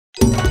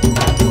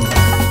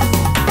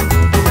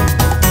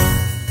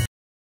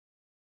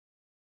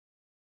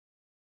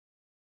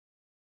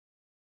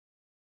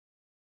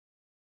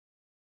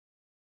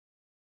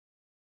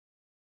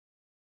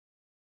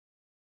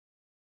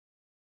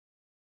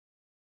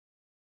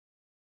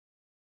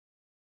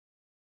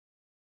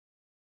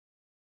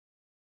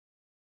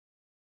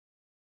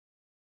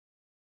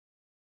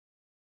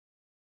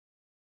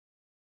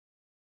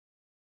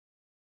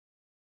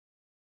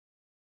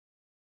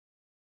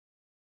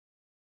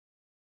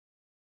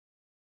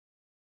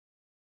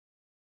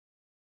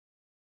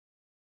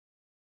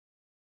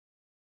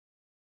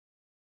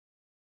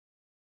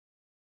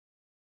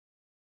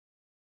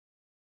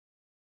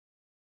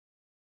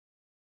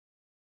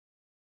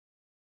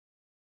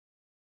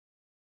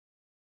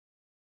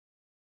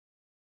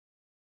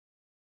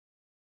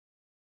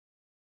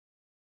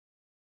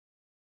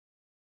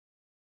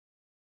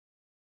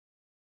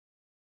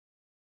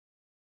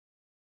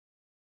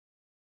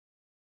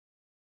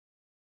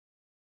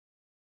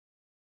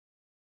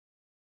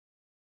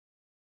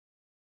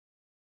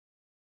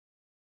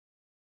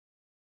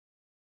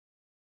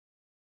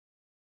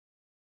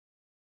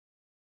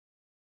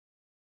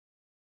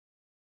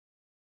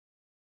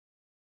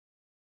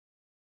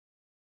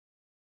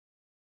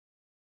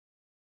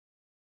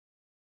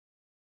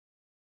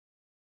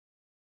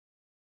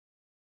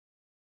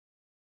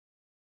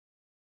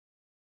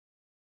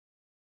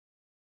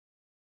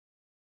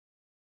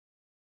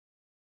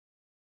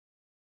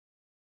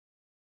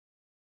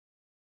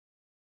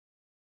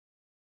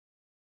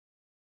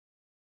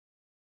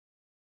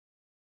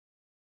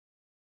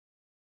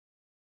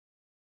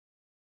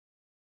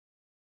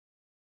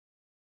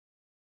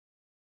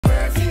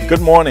Good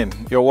morning.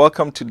 You're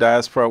welcome to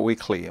Diaspora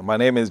Weekly. My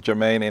name is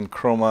Jermaine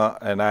Nkrumah,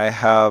 and I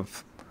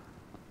have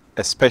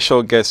a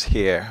special guest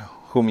here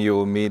whom you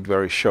will meet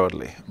very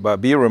shortly. But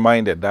be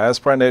reminded,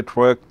 Diaspora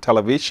Network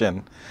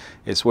Television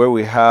is where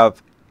we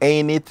have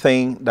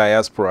anything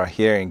diaspora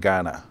here in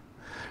Ghana.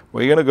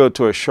 We're going to go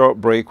to a short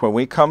break. When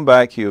we come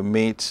back, you'll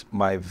meet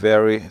my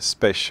very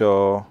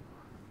special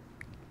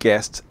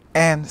guest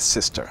and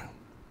sister.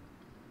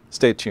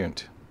 Stay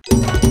tuned.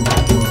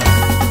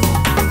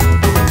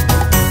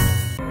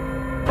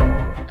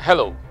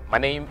 Hello, my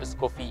name is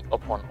Kofi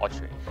Opon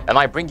Ochre, and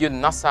I bring you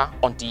NASA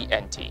on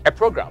DNT, a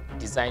program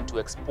designed to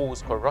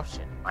expose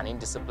corruption and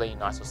indiscipline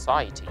in our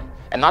society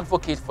and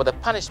advocate for the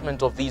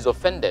punishment of these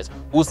offenders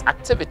whose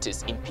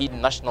activities impede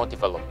national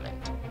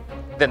development.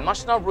 The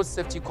National Road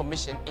Safety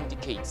Commission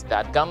indicates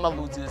that Ghana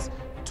loses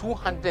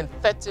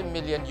 $230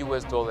 million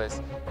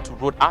to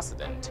road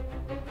accident,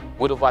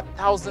 with over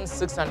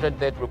 1,600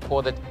 deaths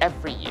reported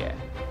every year.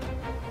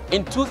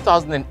 In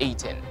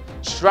 2018,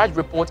 Shraj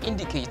report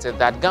indicated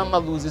that Ghana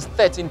loses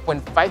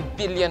 13.5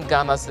 billion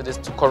Ghana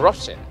cedis to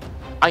corruption.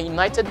 And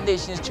United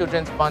Nations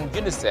Children's Fund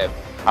UNICEF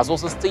has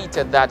also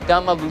stated that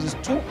Ghana loses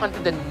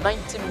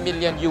 $290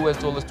 million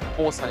to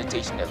poor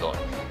sanitation alone.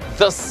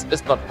 This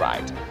is not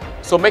right.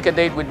 So make a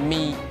date with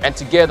me, and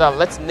together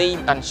let's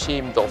name and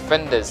shame the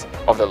offenders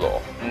of the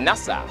law.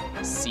 NASA,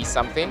 see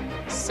something,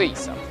 say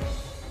something.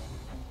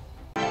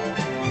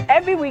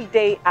 Every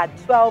weekday at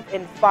 12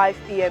 and 5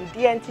 p.m.,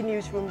 DNT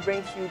Newsroom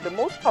brings you the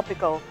most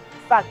topical,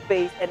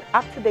 fact-based and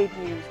up-to-date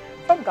news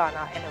from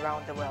Ghana and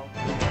around the world.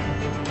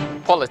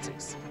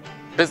 Politics,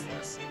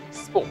 business,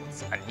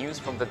 sports and news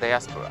from the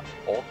diaspora,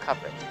 all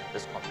covered in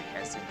this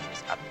comprehensive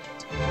news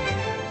update.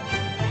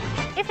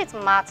 If it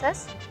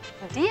matters,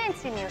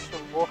 DNT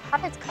Newsroom will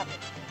have it covered.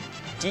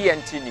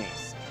 DNT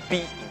News,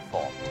 be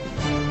informed.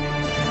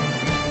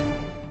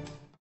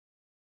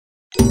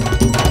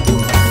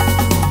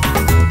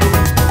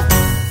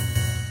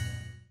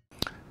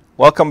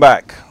 Welcome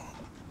back.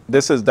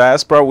 This is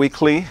Diaspora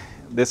Weekly.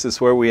 This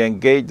is where we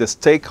engage the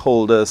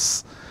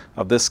stakeholders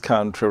of this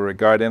country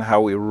regarding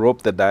how we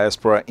rope the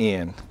diaspora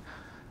in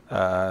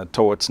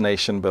towards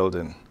nation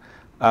building.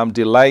 I'm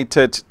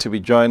delighted to be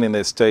joined in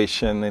the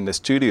station, in the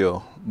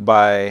studio,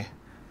 by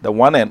the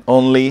one and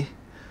only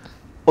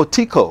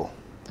Otiko.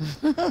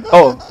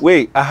 Oh,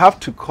 wait, I have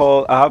to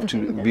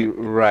be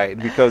right,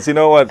 because you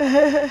know what?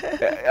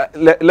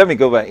 Let me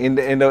go back. In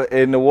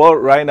the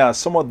world right now,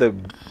 some of the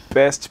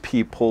best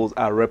people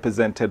are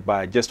represented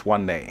by just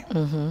one name,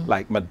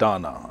 like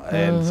Madonna.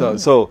 And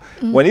so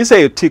when you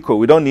say Otiko,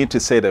 we don't need to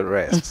say the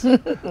rest.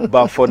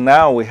 But for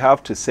now, we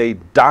have to say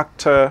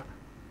Dr.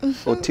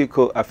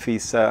 Otiko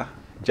Afisah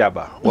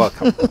Djaba.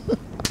 Welcome.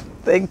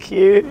 Thank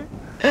you.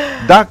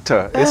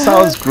 Doctor, it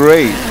sounds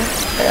great.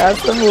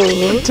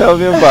 Absolutely. Tell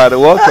me about it.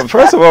 Welcome.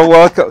 First of all,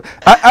 welcome.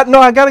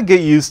 I got to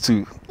get used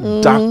to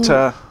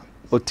Dr.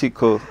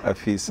 Otiko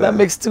Afisah. That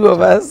makes two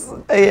of us.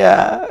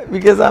 Yeah,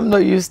 because I'm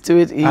not used to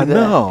it either. I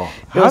know.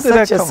 It was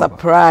such a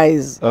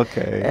surprise. About?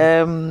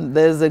 Okay.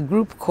 There's a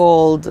group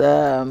called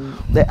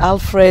the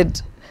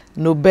Alfred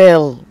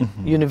Nobel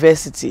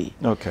University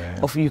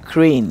of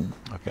Ukraine.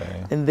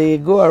 Okay. And they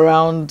go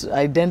around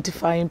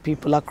identifying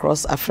people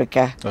across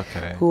Africa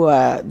who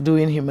are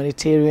doing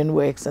humanitarian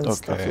works and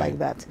stuff like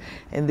that.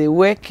 And they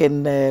work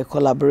in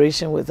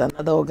collaboration with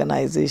another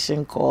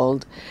organization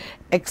called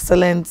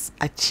excellence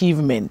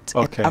achievement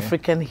Okay. at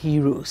African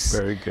heroes.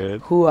 Very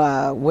good. Who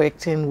are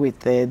working with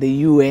the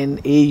UN,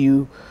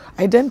 AU,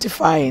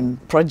 identifying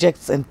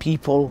projects and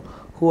people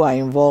who are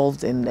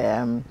involved in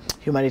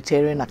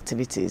humanitarian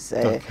activities.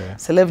 Okay.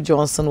 Celeb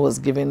Johnson was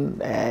given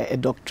a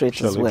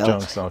doctorate as well.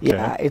 Johnson, okay.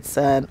 Yeah, it's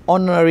an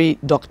honorary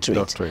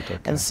doctorate. Okay.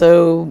 And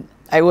so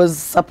I was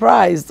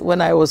surprised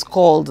when I was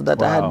called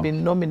that I Wow. had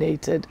been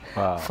nominated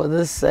Wow. for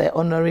this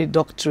honorary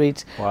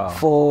doctorate Wow.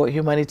 for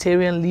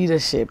humanitarian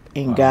leadership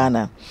in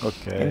Ghana.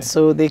 Okay. And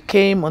so they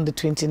came on the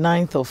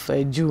 29th of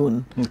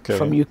June Okay.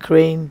 from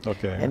Ukraine,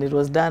 Okay. and it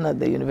was done at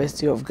the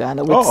University of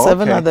Ghana with Oh,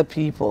 7 okay. other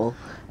people,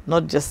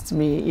 not just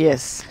me.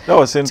 Yes. That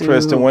was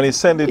interesting. When he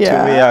sent it to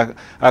me,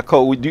 I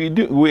called.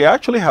 We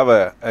actually have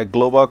a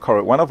global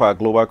one of our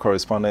global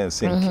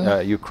correspondents in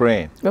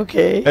Ukraine.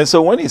 Okay. And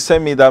so when he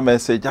sent me that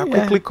message, I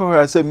quickly called her.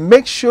 I said,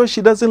 make sure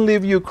she doesn't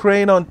leave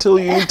Ukraine until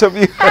you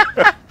interview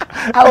her.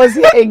 I was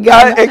here in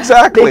Ghana.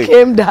 Exactly. They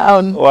came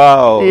down.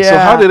 Wow. Yeah. So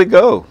how did it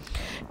go?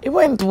 It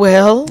went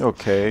well.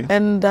 Okay.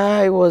 And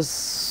I was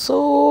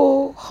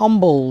so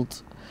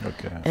humbled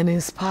and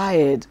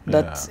inspired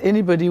that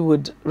anybody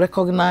would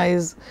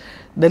recognize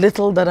the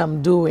little that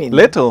I'm doing.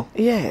 Little?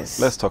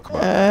 Yes. Let's talk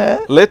about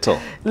that. Little.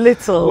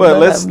 Little. Well,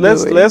 let's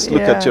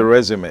look at your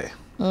resume.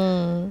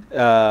 Mm.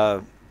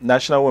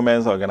 National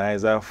Women's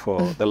Organizer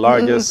for the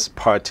largest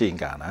party in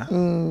Ghana.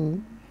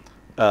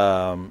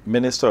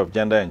 Minister of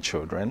Gender and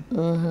Children,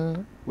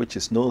 which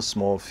is no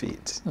small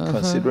feat,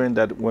 considering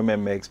that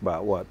women makes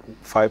about what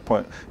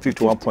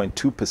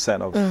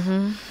 51.2% of.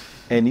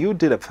 And you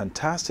did a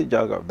fantastic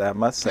job of that, I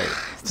must say.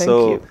 Thank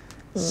you.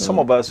 Some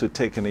of us would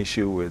take an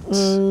issue with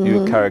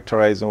you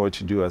characterizing what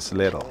you do as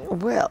little.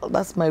 Well,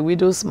 that's my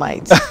widow's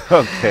mite.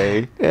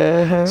 Okay.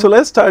 So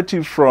let's start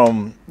you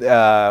from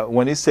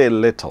when you say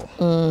little.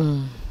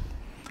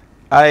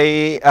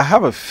 I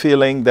have a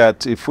feeling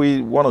that if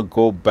we want to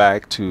go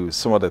back to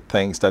some of the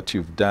things that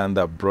you've done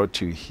that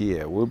brought you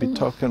here, we'll be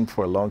talking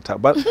for a long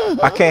time. But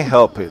I can't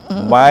help it.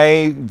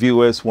 My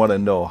viewers want to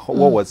know,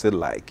 what was it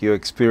like? Your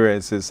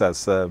experiences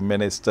as a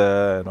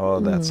minister and all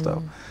that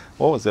stuff.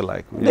 What was it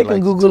like? They can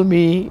Google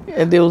me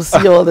and they will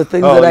see all the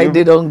things that I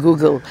did on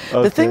Google.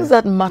 Okay. The things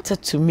that matter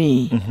to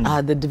me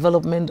are the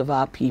development of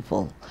our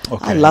people.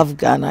 Okay. I love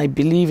Ghana. I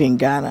believe in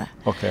Ghana.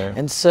 Okay.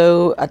 And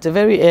so at a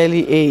very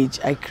early age,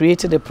 I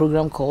created a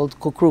program called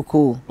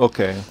Kokroko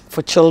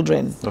for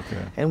children. Okay.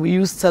 And we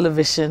use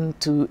television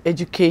to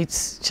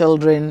educate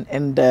children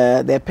and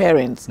their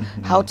parents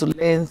how to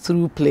learn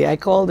through play. I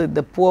called it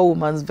the poor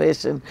woman's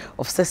version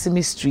of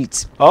Sesame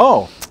Street.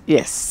 Oh.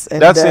 Yes.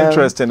 And that's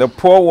interesting. The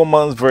poor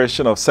woman's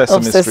version of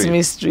Sesame Street. Of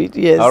Sesame Street,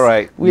 yes. All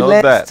right. We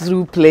learned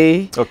through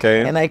play.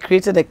 Okay. And I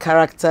created a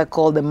character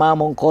called the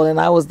Mom on Call, and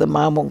I was the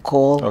Mom on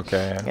Call.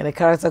 Okay. And a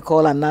character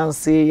called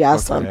Anansi,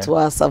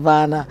 Yasantua,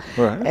 Savannah.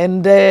 Right.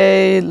 And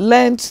they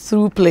learned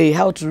through play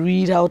how to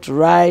read, how to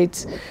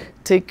write,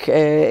 take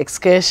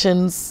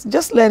excursions,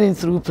 just learning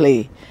through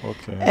play.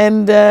 Okay.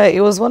 And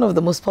it was one of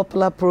the most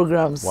popular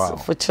programs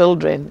for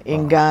children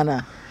in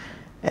Ghana.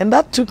 And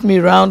that took me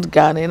around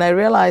Ghana, and I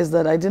realized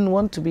that I didn't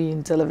want to be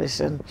in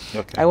television.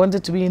 Okay. I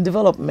wanted to be in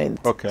development.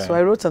 Okay. So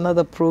I wrote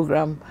another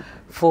program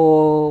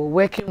for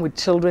working with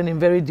children in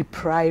very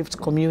deprived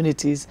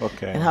communities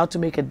and how to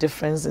make a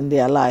difference in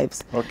their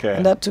lives. Okay.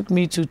 And that took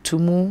me to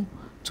Tumu,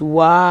 to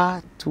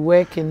Wa, to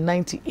work in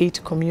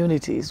 98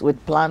 communities with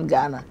Plan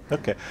Ghana.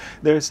 Okay.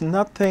 There's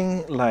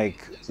nothing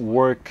like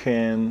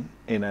working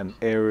in an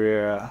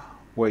area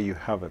where you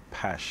have a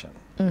passion.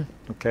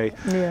 Okay.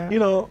 Yeah. You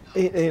know,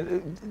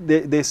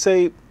 they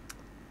say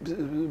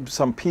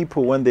some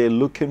people, when they're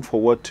looking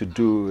for what to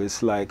do,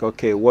 it's like,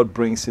 okay, what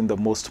brings in the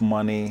most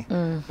money?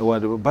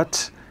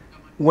 But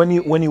when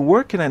you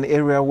work in an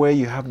area where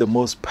you have the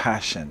most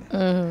passion,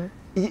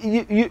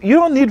 you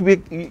don't need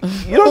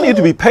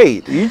to be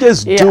paid. You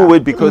just do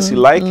it because you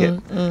like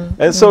it.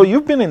 And so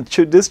you've been in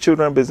this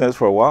children business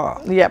for a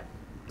while. Yep.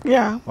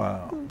 Yeah.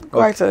 Wow.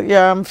 Quite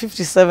I'm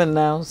 57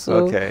 now,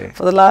 so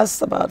for the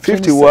last about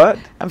 50 what?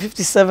 I'm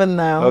 57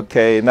 now.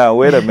 Okay, now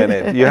wait a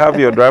minute. You have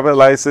your driver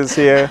license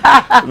here.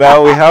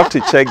 Now we have to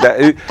check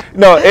that.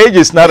 No, age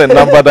is not a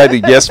number that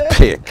you just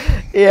pick.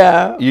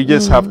 Yeah. You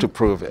just have to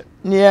prove it.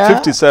 Yeah.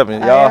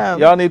 57.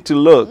 Y'all need to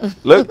look.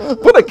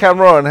 Put a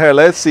camera on her.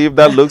 Let's see if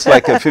that looks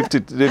like a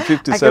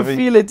 57. I can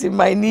feel it in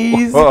my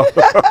knees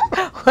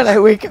when I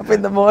wake up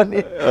in the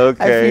morning.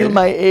 Okay. I feel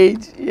my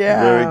age.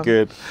 Yeah. Very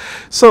good.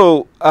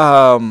 So,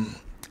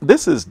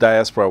 this is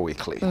Diaspora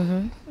Weekly.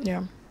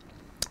 Yeah.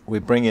 We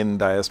bring in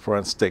diaspora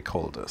and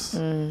stakeholders.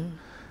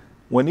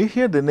 When you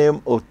hear the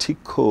name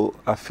Otiko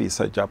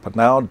Afisah Djaba,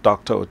 now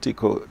Dr.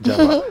 Otiko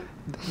Djaba,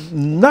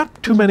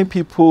 not too many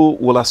people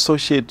will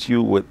associate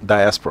you with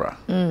diaspora.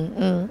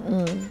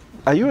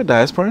 Are you a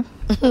diasporan?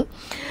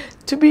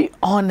 To be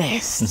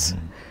honest,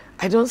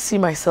 I don't see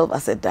myself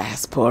as a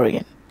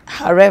diasporian.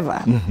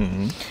 However,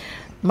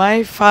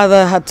 my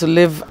father had to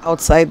live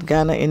outside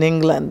Ghana in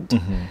England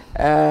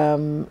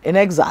in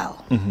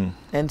exile.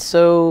 And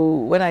so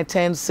when I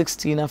turned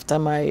 16 after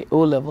my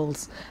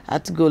O-levels, I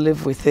had to go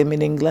live with him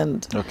in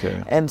England.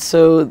 Okay. And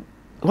so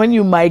when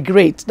you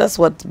migrate, that's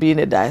what being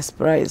a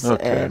diaspora is,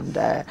 Okay. and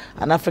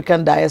an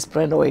African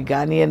diaspora or a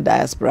Ghanaian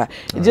diaspora.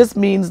 It just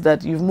means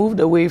that you've moved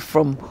away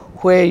from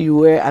where you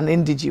were an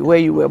indigene, where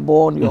you were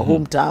born, your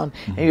hometown,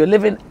 and you're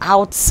living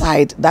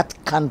outside that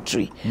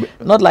country.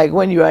 Not like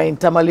when you are in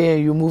Tamale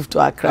and you move to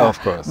Accra. Of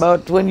course.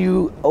 But when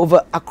you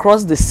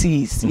across the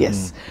seas,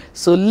 yes.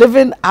 So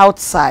living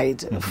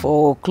outside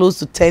for close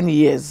to 10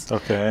 years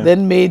Okay.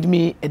 then made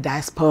me a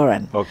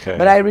diasporan. Okay.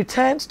 But I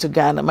returned to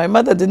Ghana. My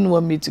mother didn't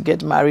want me to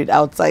get married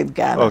outside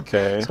Ghana.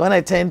 Okay. So when I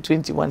turned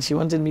 21, she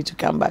wanted me to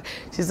come back.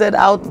 She said,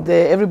 out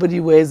there, everybody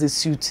wears a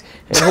suit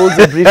and holds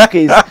a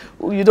briefcase.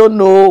 You don't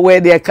know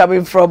where they are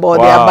coming from or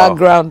their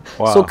background.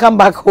 Wow. So come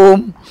back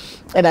home.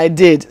 And I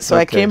did. So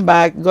I Okay. came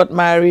back, got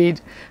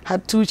married,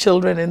 had 2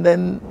 children, and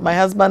then my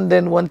husband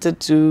then wanted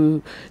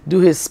to do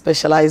his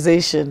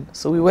specialization.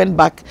 So we went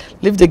back,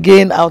 lived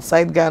again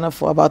outside Ghana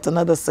for about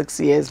another 6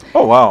 years.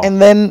 Oh, wow.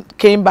 And then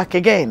came back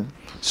again.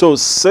 So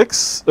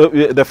 6,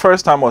 the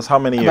first time was how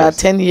many years? About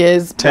 10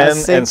 years. 10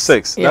 plus and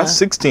 6. Yeah. That's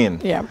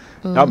 16. Yeah.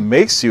 That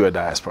makes you a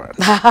diaspora.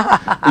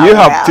 You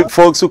have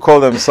folks who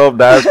call themselves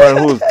diaspora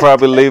who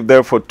probably lived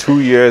there for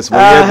 2 years. But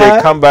yet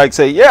they come back and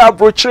say, yeah,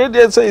 bro, say.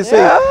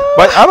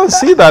 But I don't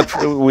see that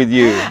with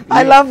you.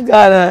 I love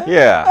Ghana.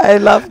 Yeah. I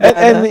love Ghana.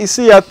 And you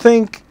see, I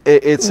think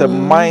it's a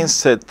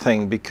mindset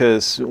thing,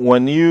 because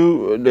when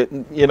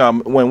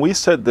when we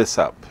set this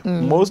up,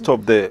 most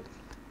of the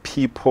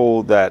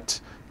people that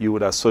you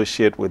would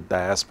associate with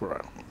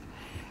diaspora,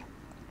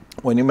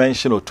 when you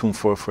mention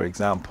Otumfo, for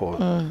example,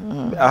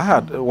 I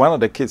had one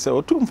of the kids say,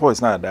 Otumfo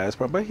is not a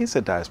diaspora, but he's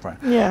a diaspora.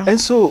 Yeah. And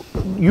so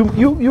you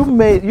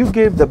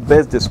gave the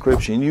best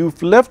description.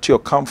 You've left your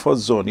comfort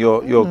zone,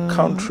 your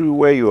country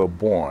where you were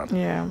born,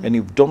 and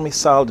you've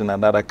domiciled in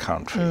another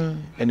country,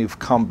 and you've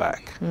come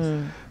back.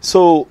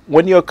 So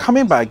when you're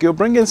coming back, you're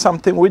bringing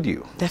something with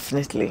you.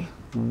 Definitely.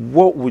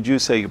 What would you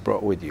say you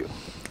brought with you?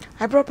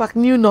 I brought back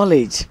new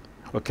knowledge.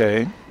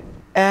 Okay.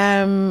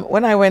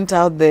 When I went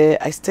out there,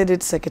 I studied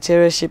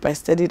secretariatship, I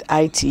studied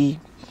IT,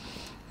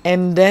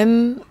 and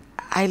then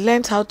I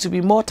learned how to be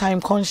more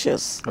time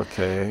conscious.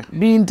 Okay.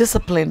 Being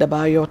disciplined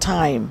about your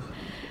time.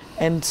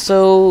 And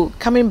so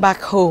coming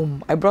back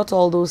home, I brought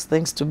all those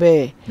things to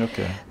bear.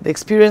 Okay. The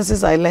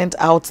experiences I learned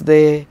out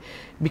there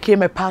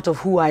became a part of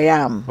who I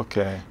am.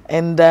 Okay.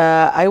 And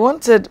I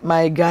wanted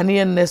my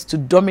Ghanaianness to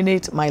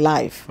dominate my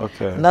life.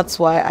 Okay. And that's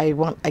why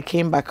I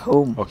came back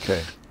home.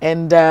 Okay.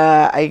 And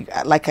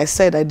like I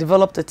said, I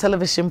developed a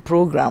television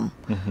program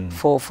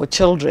for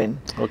children.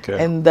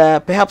 Okay. And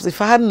perhaps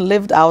if I hadn't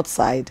lived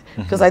outside,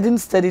 because I didn't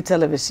study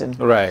television.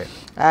 Right.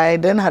 I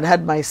then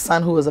had my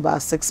son who was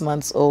about 6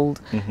 months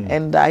old,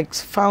 and I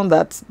found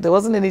that there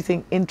wasn't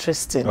anything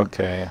interesting.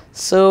 Okay.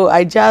 So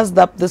I jazzed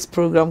up this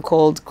program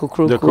called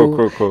Kokroko. The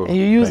Kokroko. And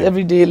you use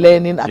everyday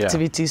learning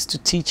activities to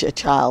teach a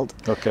child.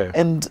 Okay.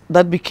 And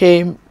that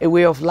became a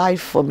way of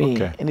life for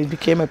me, and it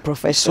became a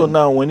profession. So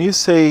now when you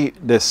say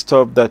the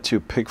stuff that you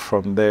picked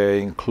from there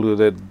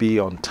included be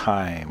on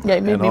time. Yeah,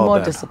 it made and me all more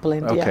that.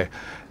 disciplined. Okay.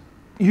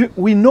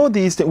 We know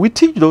these things. We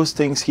teach those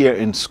things here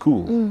in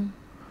school.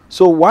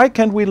 So why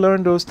can't we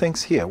learn those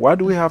things here? Why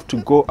do we have to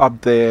go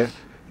up there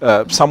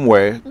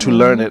somewhere to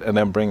learn it and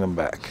then bring them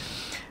back?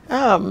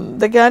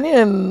 The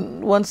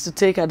Ghanaian wants to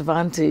take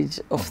advantage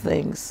of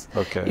things.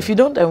 Okay. If you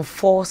don't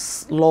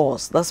enforce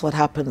laws, that's what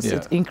happens. Yeah.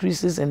 It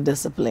increases in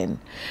discipline.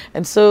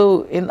 And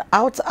so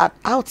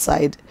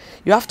outside,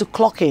 you have to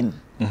clock in.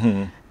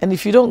 And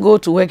if you don't go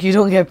to work, you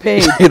don't get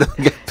paid. You don't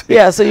get paid.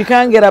 Yeah, so you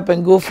can't get up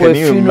and go for a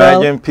funeral. Can you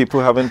imagine people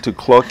having to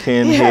clock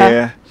in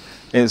here?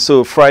 And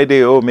so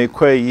Friday, oh, me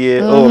kwe ye,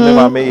 oh, me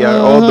mame ya,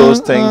 all those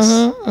things.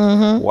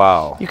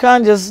 Wow. You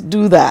can't just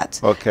do that.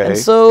 Okay. And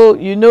so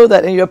you know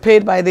that, and you're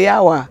paid by the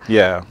hour.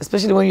 Yeah.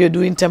 Especially when you're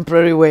doing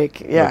temporary work.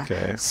 Yeah.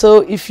 Okay.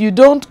 So if you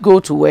don't go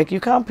to work,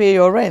 you can't pay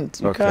your rent.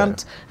 You Okay.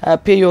 can't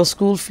pay your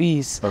school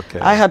fees. Okay.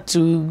 I had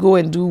to go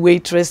and do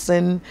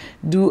waitressing,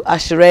 do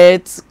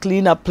asherets,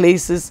 clean up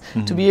places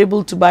to be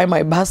able to buy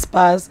my bus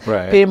pass,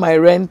 Right. pay my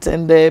rent,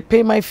 and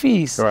pay my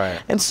fees. Right.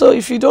 And so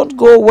if you don't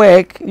go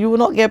work, you will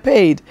not get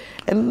paid.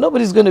 And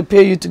nobody's going to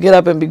pay you to get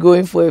up and be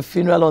going for a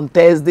funeral on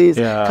Thursdays,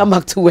 Yeah. come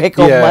back to work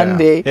on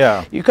Monday.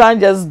 Yeah. You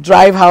can't just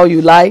drive how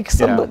you like.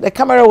 The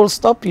camera will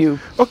stop you.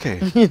 Okay.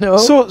 You know?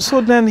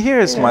 So then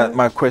here's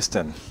my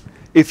question.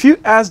 If you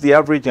ask the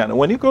average Ghanaian,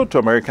 when you go to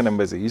American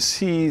embassy, you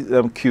see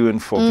them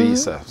queuing for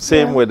visa.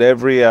 Same with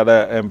every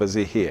other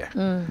embassy here.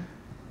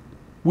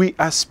 We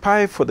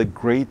aspire for the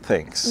great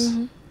things.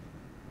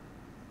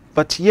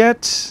 But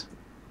yet,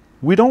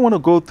 we don't want to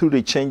go through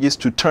the changes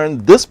to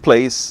turn this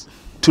place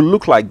to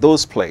look like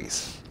those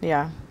places.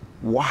 Yeah.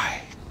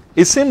 Why?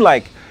 It seemed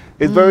like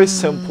it's very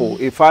simple.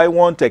 If I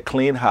want a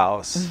clean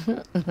house,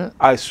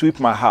 I sweep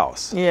my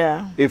house.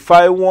 Yeah. If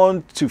I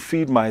want to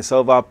feed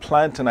myself, I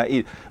plant and I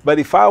eat. But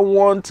if I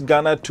want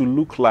Ghana to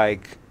look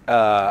like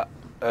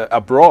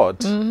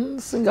abroad,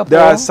 Singapore.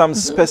 there are some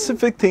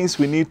specific things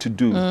we need to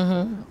do.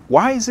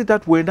 Why is it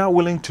that we're not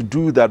willing to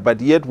do that,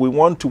 but yet we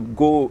want to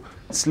go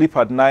sleep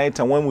at night,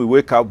 and when we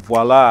wake up,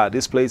 voila,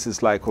 this place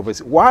is like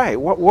overseas? Why?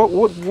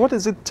 What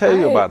does it tell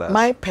you about us?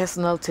 My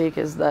personal take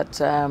is that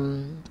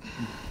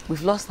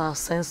we've lost our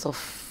sense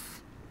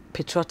of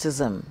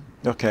patriotism.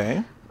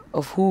 Okay.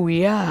 Of who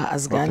we are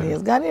as Ghanaians.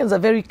 Okay. Ghanaians are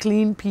very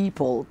clean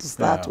people to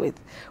start with.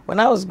 When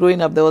I was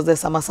growing up, there was the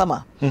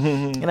Sama.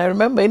 And I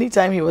remember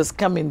anytime he was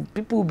coming,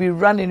 people would be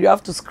running. You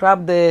have to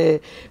scrap the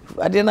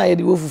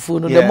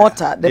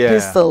mortar, the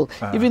pistol,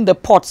 even the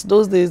pots.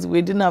 Those days,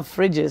 we didn't have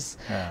fridges.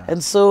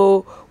 And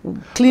so,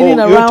 cleaning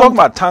around. You're talking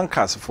about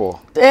tankers for?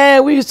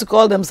 We used to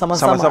call them Sama.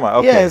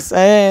 Okay. Yes,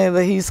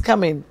 he's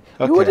coming.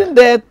 Okay. You wouldn't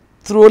dare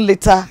throw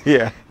litter.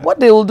 Yeah.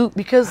 What they will do,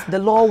 because the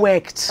law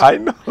worked. I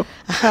know.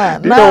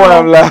 You know why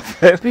I'm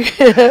laughing?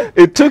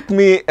 It took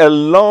me a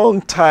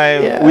long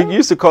time. We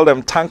used to call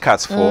them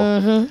tankers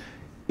for.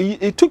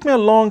 It took me a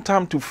long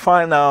time to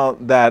find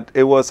out that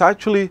it was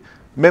actually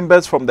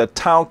members from the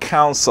town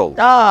council.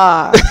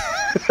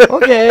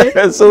 Okay.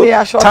 So they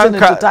are shortened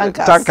into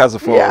tankers. Tankers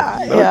for.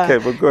 Okay,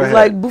 but go ahead. It's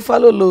like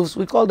buffalo loaves.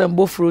 We call them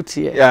buffruit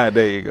here. Yeah,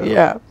 there you go.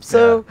 Yeah.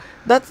 So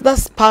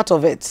that's part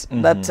of it.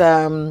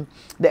 That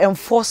the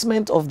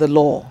enforcement of the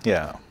law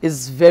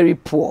is very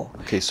poor.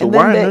 Okay, so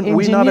why are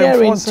we not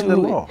enforcing the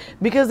law?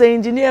 Because the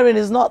engineering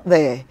is not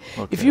there.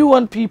 Okay. If you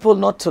want people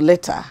not to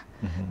litter,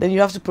 then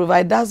you have to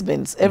provide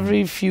dustbins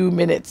every few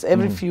minutes,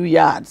 every few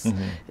yards,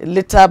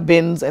 litter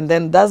bins, and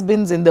then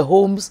dustbins in the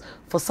homes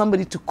for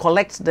somebody to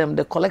collect them,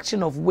 the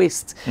collection of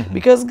waste.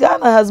 Because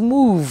Ghana has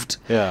moved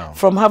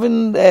from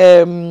having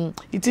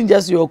eating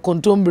just your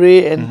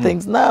contombre and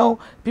things. Now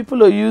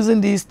people are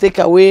using these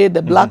takeaway,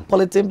 the black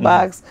polythene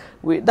bags.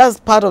 That's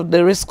part of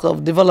the risk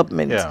of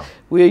development.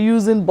 We are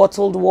using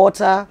bottled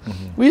water.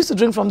 We used to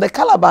drink from the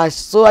calabash.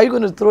 So are you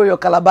going to throw your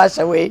calabash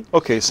away?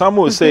 Okay, some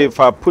will say if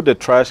I put the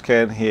trash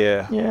can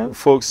here,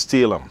 folks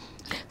steal them.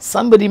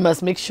 Somebody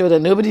must make sure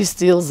that nobody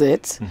steals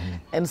it,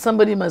 and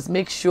somebody must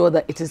make sure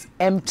that it is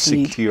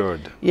emptied.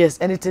 Secured. Yes,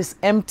 and it is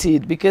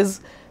emptied,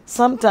 because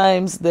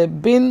sometimes the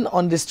bin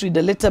on the street,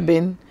 the litter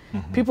bin,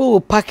 people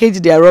will package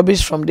their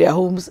rubbish from their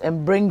homes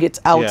and bring it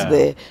out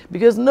there,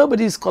 because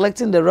nobody is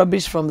collecting the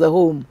rubbish from the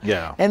home.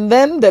 And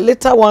then the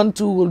litter one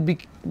too will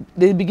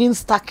they begin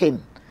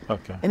stacking.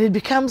 Okay. And it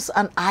becomes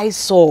an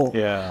eyesore.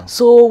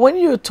 So when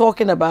you're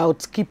talking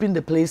about keeping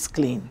the place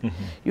clean,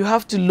 you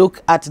have to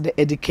look at the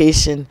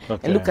education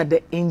and look at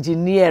the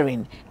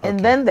engineering and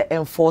then the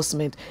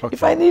enforcement.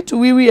 If I need to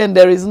wee-wee and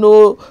there is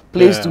no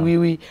place to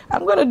wee-wee,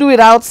 I'm going to do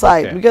it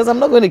outside because I'm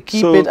not going to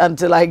keep it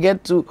until I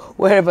get to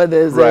wherever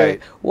there's a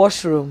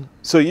washroom.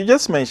 So you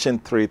just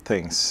mentioned three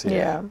things.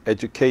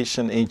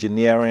 Education,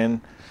 engineering,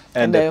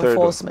 and the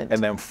enforcement.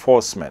 And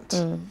enforcement.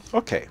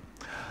 Okay.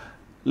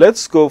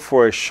 Let's go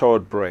for a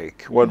short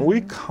break. When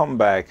we come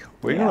back,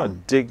 we're going to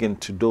dig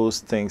into those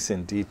things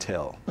in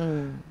detail.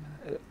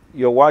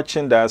 You're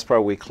watching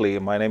Diaspora Weekly.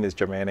 My name is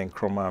Jermaine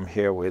Nkrumah. I'm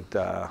here with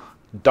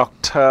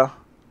Dr.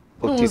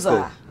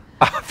 Otiko,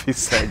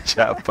 Afisah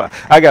Djaba.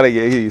 I got to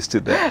get used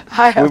to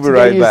that. We'll be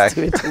right back.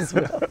 To it as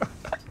well.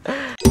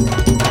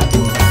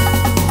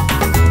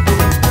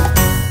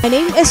 My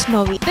name is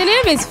Novi. The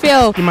name is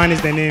Phil. Iman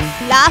is the name.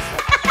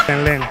 Laugh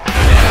and learn.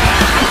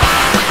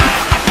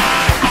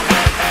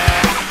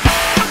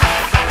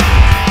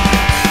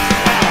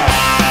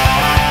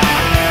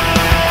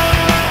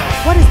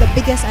 What is the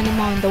biggest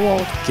animal in the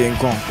world? King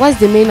Kong. What's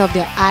the name of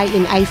the I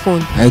in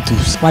iPhone?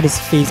 iTunes. What is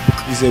Facebook?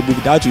 It's a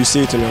book that you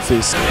see it on your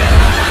face.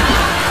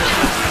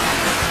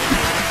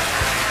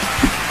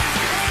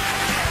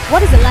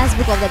 What is the last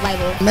book of the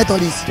Bible?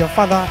 Methodist. Your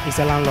father is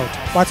a landlord.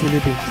 What will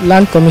you be?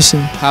 Land commission.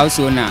 House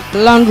owner.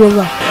 Land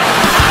Rover.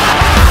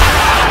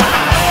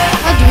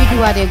 What do we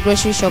do at the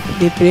grocery shop?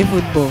 They play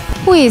football.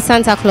 Who is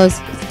Santa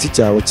Claus?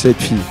 Teacher will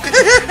check you.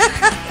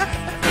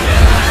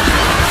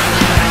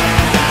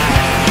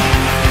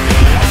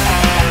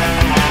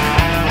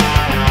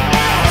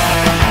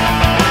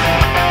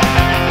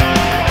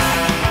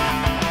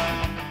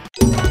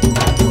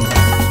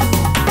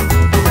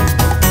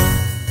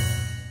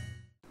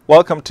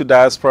 Welcome to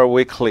Diaspora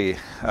Weekly.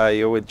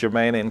 You're with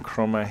Jermaine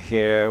Nkrumah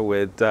here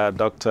with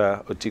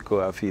Dr.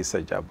 Otiko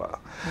Afisah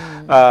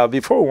Djaba.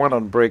 Before we went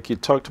on break, you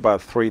talked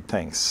about three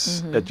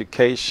things: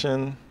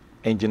 education,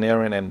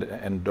 engineering, and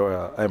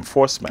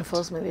enforcement.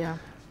 Enforcement, yeah.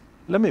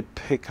 Let me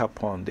pick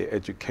up on the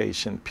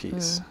education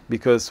piece,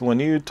 because when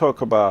you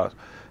talk about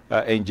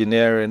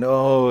engineering,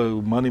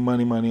 oh, money,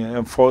 money, money,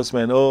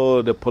 enforcement,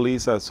 oh, the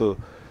police are so.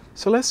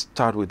 So let's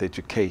start with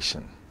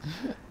education.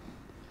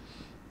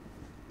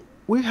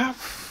 We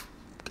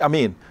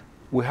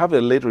have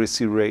a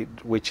literacy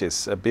rate which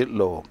is a bit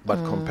low,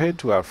 but compared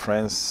to our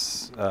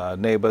friends,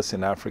 neighbors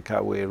in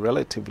Africa, we're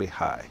relatively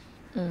high.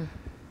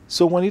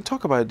 So when you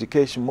talk about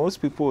education,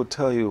 most people will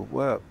tell you,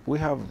 well, we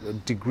have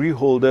degree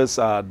holders,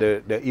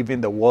 they're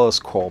even the world's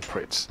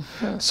corporates.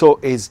 So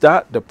is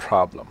that the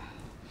problem?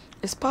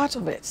 It's part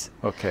of it.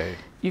 Okay.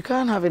 You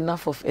can't have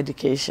enough of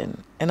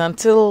education. And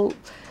until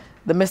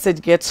the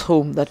message gets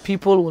home that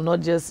people will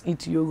not just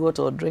eat yogurt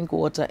or drink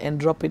water and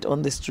drop it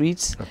on the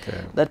streets.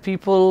 Okay. That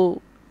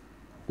people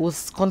will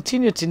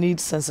continue to need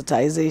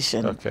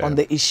sensitization on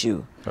the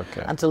issue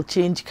until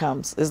change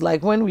comes. It's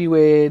like when we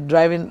were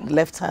driving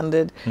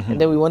left-handed and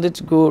then we wanted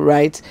to go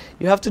right.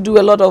 You have to do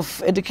a lot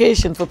of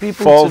education for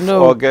people to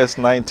know. 4th August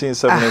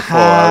 1974,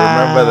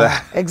 I remember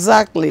that.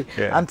 Exactly,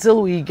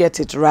 until we get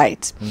it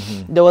right.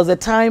 There was a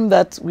time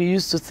that we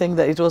used to think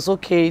that it was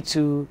okay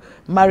to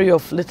marry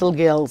off little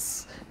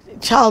girls.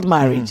 Child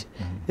marriage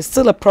is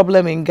still a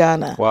problem in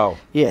Ghana. Wow.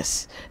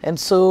 Yes. And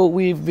so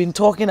we've been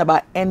talking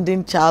about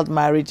ending child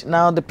marriage.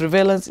 Now the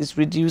prevalence is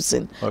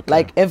reducing.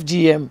 Like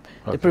FGM,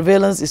 the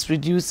prevalence is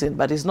reducing,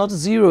 but it's not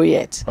zero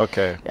yet.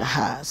 Okay.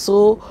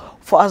 So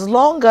for as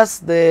long as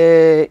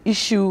the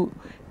issue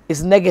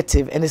is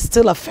negative and it's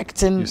still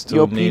affecting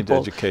your people,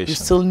 education. You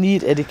still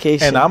need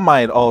education. And I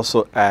might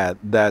also add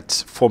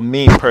that for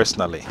me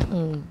personally,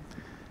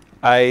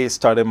 I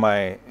started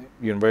my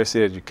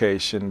university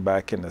education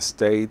back in the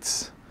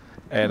States,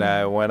 and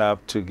I went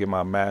up to get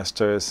my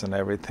master's and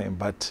everything,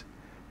 but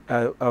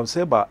I would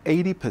say about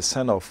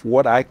 80% of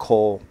what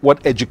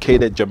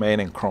educated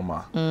Jermaine and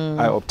Nkrumah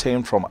I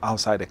obtained from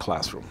outside the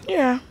classroom.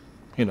 Yeah.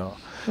 You know,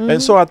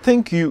 and so I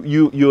think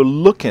you're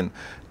looking.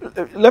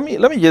 Let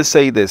me just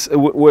say this: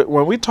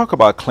 when we talk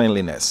about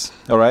cleanliness,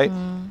 all right.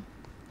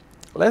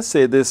 Let's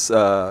say this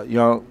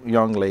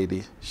young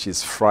lady,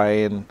 she's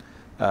frying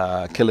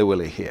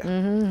killiwilli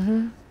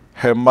here.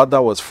 Her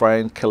mother was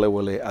frying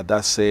killiwilli at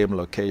that same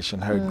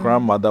location. Her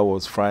grandmother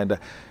was frying that.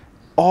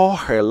 All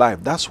her life,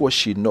 that's what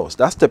she knows.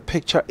 That's the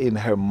picture in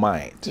her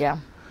mind. Yeah.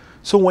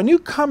 So when you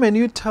come and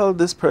you tell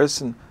this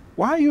person,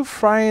 why are you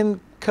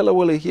frying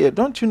killiwilli here?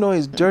 Don't you know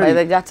it's dirty? By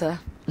the gutter.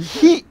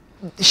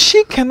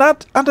 She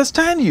cannot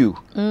understand you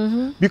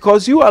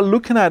because you are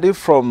looking at it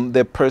from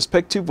the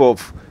perspective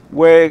of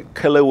where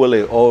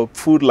killiwilli or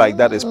food like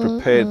that is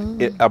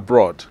prepared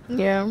abroad.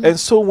 Yeah. And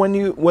so when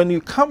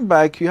you come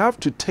back, you have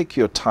to take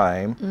your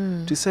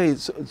time to say,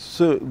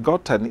 so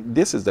gutter,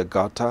 this is the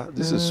gutter,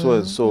 this is so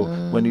and so.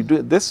 When you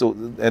do this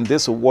and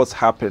this is what's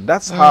happened.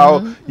 That's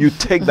how you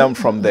take them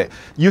from there.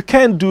 You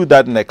can't do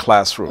that in a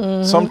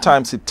classroom.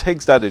 Sometimes it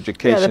takes that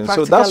education.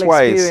 So that's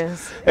why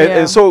it's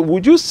and so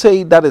would you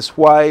say that is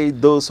why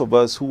those of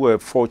us who were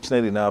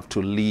fortunate enough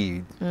to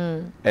lead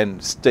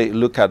and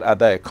look at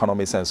other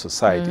economies and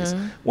societies,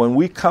 when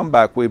we come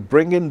back, we're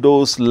bringing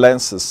those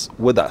lenses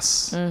with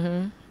us.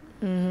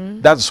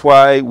 That's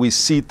why we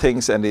see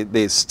things and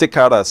they stick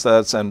out at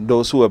us, and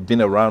those who have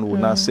been around will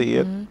not see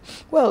it.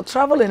 Well,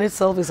 travel in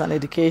itself is an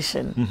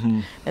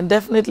education. And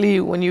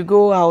definitely when you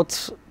go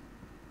out,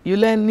 you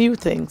learn new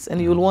things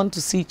and you'll want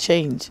to see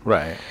change.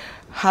 Right.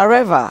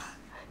 However,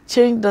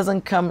 change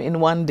doesn't come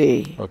in one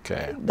day.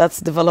 Okay. That's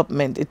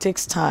development. It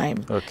takes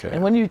time. Okay.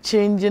 And when you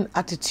change in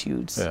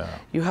attitudes,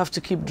 you have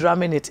to keep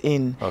drumming it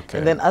in. Okay.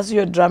 And then as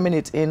you're drumming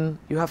it in,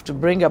 you have to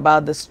bring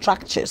about the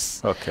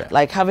structures. Okay.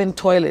 Like having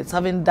toilets,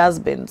 having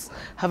dustbins,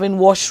 having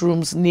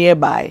washrooms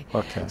nearby.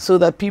 Okay. So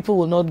that people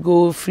will not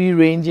go free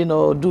ranging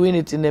or doing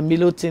it in the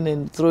Milotin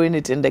and throwing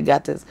it in the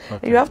gutters. Okay.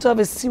 And you have to have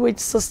a sewage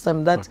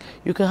system that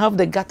you can have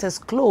the gutters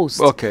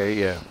closed. Okay,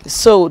 yeah.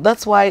 So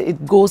that's why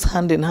it goes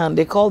hand in hand.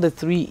 They call the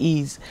 3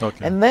 E's.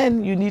 Okay. And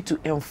then you need to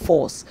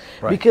enforce.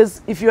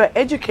 Because if you are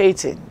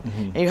educating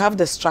and you have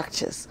the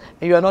structures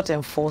and you are not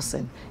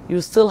enforcing,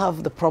 you still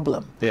have the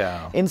problem.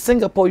 Yeah. In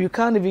Singapore, you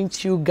can't even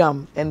chew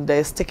gum and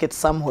stick it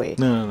somewhere.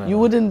 No. You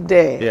wouldn't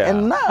dare. Yeah.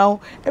 And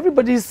now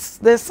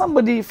there's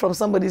somebody from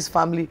somebody's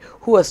family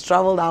who has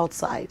traveled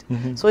outside.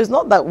 So it's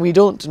not that we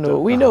don't know.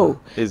 We know.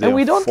 And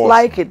we don't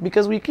like it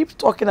because we keep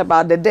talking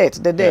about the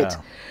debt.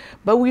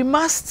 But we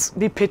must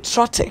be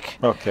patriotic.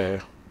 Okay.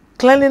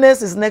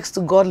 Cleanliness is next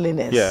to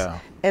godliness. Yeah.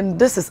 And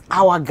this is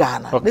our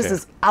Ghana. Okay. This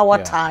is our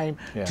Yeah. time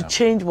Yeah. to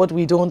change what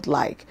we don't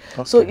like.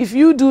 Okay. So if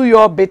you do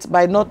your bit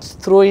by not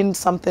throwing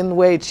something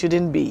where it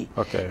shouldn't be,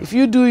 Okay. if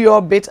you do your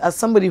bit as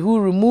somebody who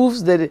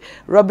removes the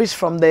rubbish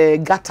from the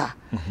gutter,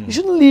 you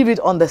shouldn't leave it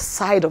on the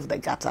side of the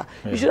gutter.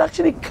 You should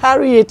actually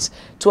carry it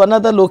to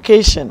another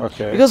location.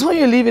 Okay. Because when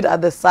you leave it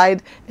at the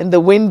side and the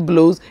wind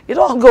blows, it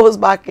all goes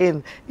back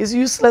in. It's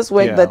useless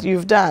work that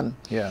you've done.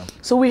 Yeah.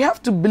 So we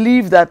have to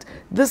believe that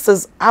this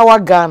is our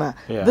Ghana.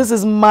 Yeah. This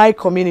is my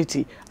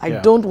community. I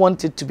don't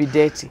want it to be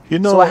dirty. You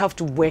know, so I have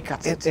to work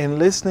at it. In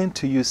listening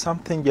to you,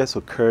 something just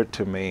occurred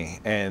to me.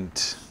 And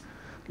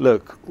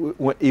look,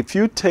 if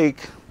you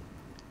take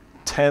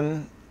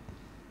 10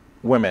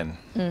 women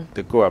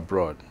to go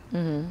abroad,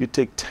 you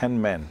take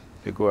 10 men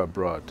to go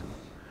abroad,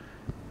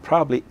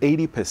 probably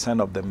 80%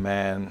 of the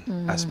men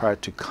aspire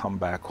to come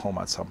back home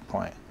at some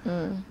point.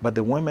 But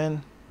the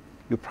women,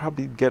 you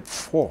probably get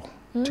 4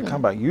 to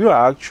come back. You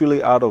are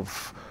actually out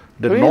of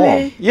the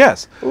norm.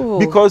 Yes. Ooh.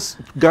 Because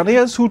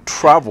Ghanaians who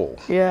travel,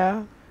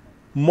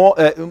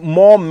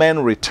 more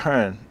men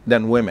return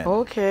than women.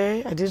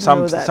 Okay, I didn't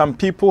know that. Some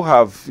people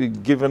have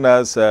given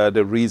us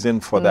the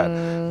reason for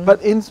that.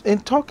 But in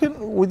talking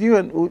with you,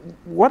 and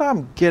what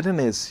I'm getting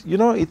is, you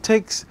know, it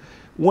takes,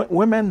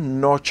 women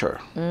nurture.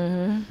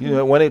 You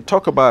know, when they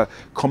talk about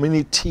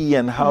community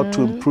and how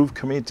to improve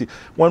community,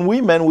 when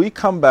we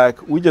come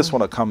back, we just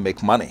want to come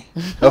make money.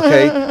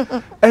 Okay?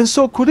 And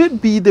so could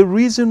it be the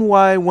reason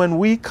why when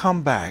we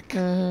come back,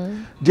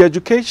 the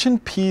education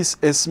piece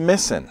is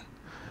missing?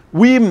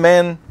 We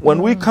men,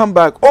 when we come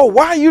back, oh,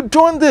 why are you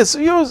doing this?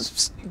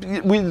 Whereas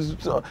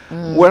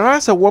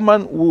a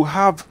woman will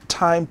have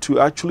time to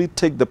actually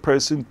take the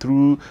person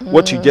through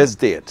what you just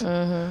did.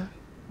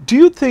 Do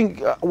you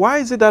think, why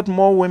is it that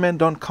more women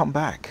don't come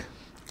back?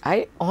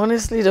 I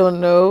honestly don't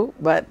know,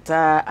 but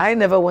I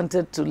never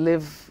wanted to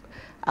live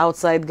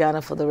outside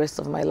Ghana for the rest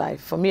of my life.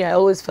 For me, I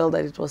always felt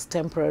that it was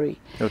temporary.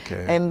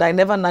 Okay. And I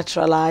never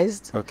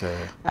naturalized. Okay.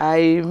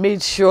 I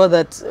made sure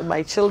that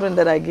my children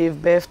that I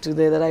gave birth to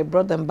there, that I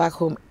brought them back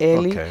home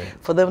early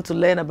for them to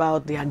learn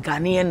about their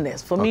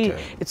Ghanaianness. For me,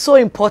 it's so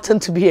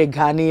important to be a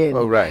Ghanaian.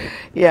 Oh, right.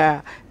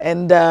 Yeah.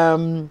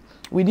 And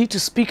we need to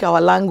speak our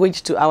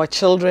language to our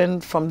children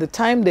from the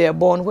time they are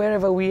born,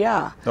 wherever we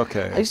are.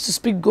 Okay. I used to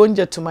speak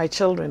Gonja to my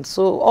children.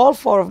 So all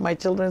 4 of my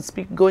children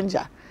speak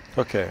Gonja.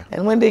 Okay.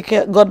 And when they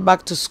got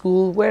back to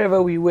school, wherever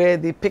we were,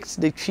 they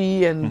picked the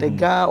tree and the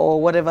Ga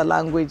or whatever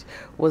language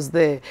was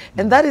there.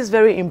 And that is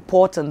very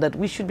important, that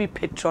we should be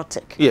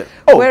patriotic. Yeah.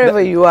 Wherever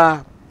you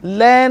are,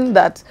 learn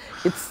that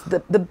it's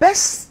the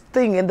best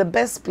thing and the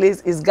best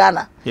place is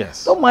Ghana.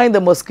 Yes. Don't mind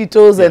the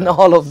mosquitoes and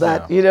all of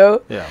that, you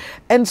know? Yeah.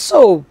 And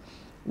so,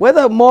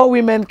 whether more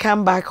women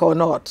come back or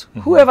not,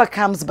 whoever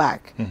comes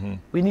back,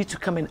 we need to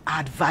come and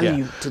add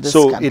value to this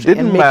country. So it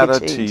didn't matter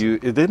to you.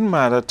 It didn't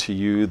matter to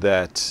you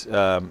that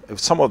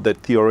some of the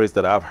theories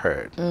that I've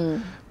heard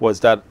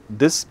was that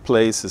this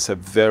place is a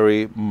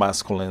very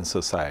masculine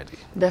society.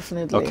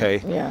 Definitely.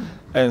 Okay. Yeah.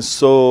 And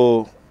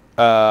so,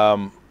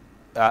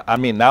 I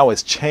mean, now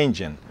it's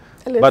changing.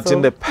 But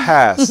in the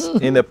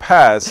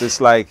past, it's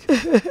like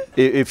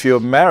if you're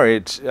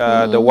married,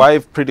 the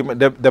wife pretty much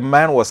the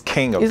man was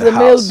king of the house. It's a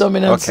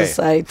male-dominant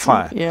society.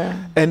 Fine. Yeah.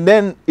 And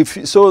then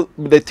so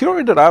the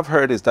theory that I've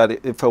heard is that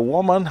if a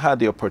woman had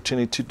the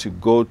opportunity to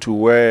go to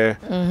where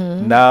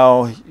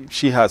now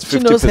she has 50%, she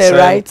knows her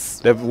rights.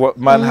 The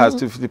man has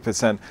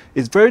 50%.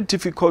 It's very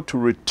difficult to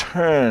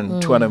return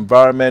to an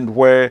environment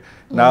where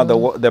now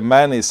the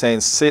man is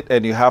saying sit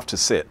and you have to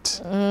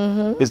sit.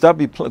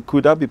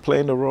 Could that be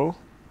playing a role?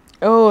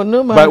 Oh,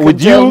 no man but can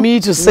tell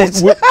me to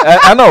sit.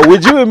 I know,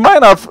 it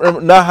might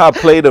have not have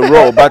played a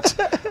role, but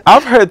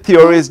I've heard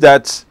theories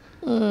that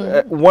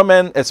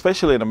women,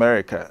 especially in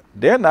America,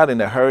 they're not in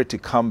a hurry to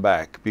come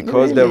back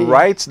because the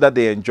rights that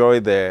they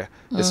enjoy there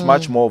is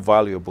much more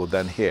valuable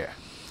than here.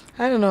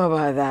 I don't know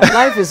about that.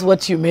 Life is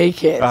what you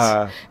make it.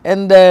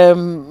 And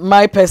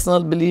my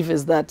personal belief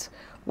is that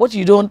what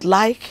you don't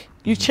like,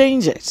 you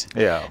change it.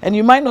 Yeah. And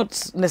you might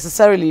not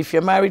necessarily, if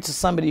you're married to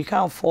somebody, you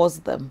can't force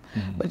them,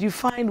 but you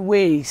find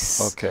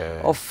ways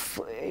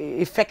of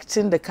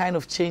effecting the kind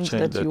of change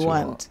that you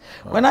want.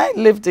 When I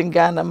lived in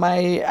Ghana,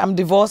 I'm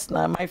divorced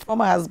now, my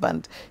former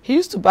husband, he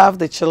used to bath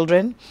the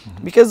children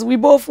because we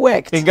both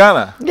worked. In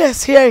Ghana?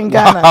 Yes, here in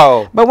Ghana.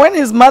 Wow. But when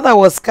his mother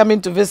was coming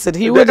to visit,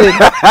 he wouldn't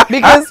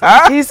because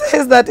he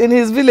says that in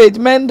his village,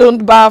 men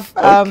don't bath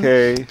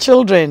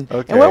children.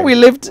 And when we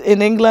lived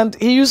in England,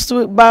 he used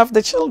to bath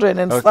the children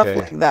and stuff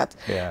like that.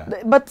 Yeah.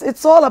 But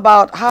it's all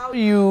about how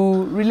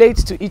you relate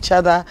to each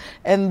other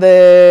and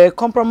the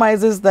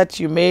compromises that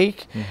you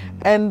make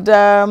and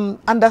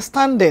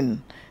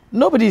understanding.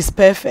 Nobody is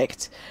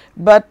perfect,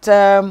 but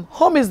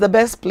home is the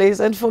best place,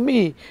 and for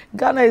me,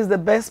 Ghana is the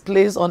best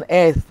place on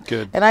earth.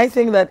 Good. And I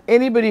think that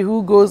anybody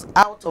who goes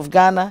out of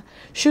Ghana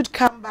should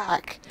come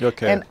back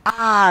and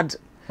add.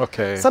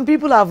 Some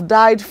people have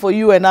died for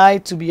you and I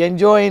to be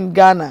enjoying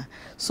Ghana,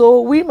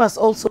 so we must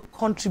also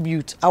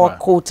contribute our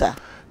quota.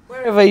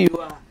 Wherever you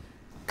are,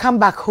 come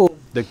back home.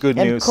 The good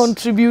news, and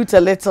contribute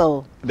a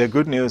little. The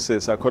good news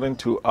is, according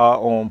to our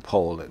own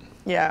polling,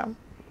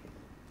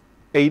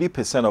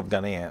 80% of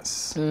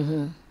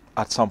Ghanaians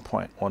at some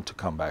point want to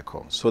come back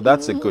home. So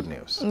that's the good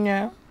news.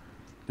 Yeah.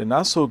 The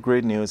not so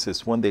great news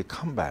is when they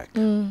come back,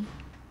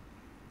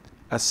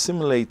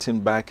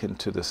 assimilating back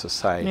into the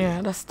society.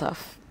 Yeah, that's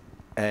tough.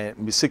 And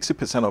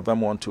 60% of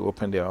them want to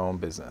open their own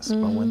business.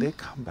 But when they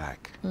come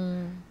back,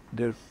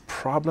 the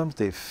problems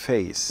they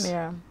face.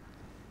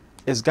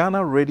 Is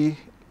Ghana ready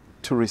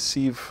to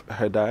receive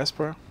her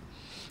diaspora?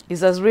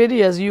 It's as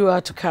ready as you are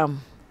to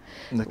come.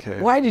 Okay.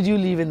 Why did you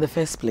leave in the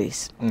first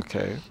place?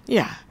 Okay.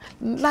 Yeah.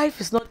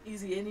 Life is not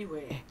easy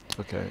anyway.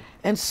 Okay.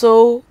 And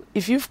so,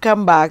 if you've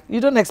come back,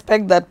 you don't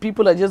expect that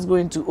people are just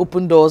going to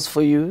open doors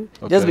for you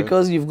just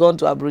because you've gone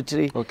to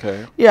Abuja.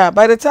 Okay. Yeah,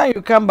 by the time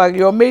you come back,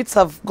 your mates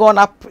have gone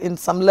up in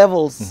some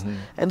levels.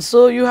 And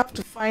so, you have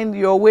to find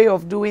your way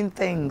of doing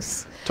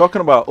things.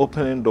 Talking about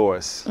opening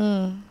doors.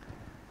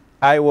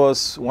 I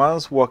was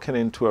once walking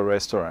into a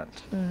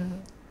restaurant.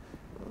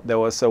 There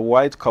was a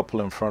white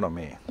couple in front of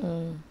me.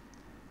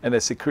 And the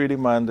security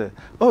man,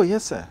 oh,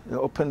 yes, sir, they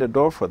opened the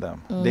door for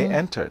them. They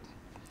entered.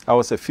 I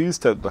was a few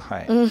steps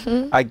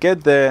behind. I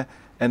get there,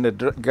 and the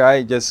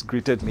guy just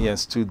greeted me and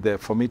stood there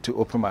for me to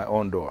open my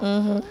own door.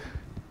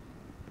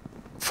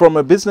 From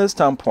a business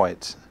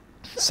standpoint,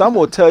 Some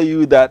will tell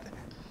you that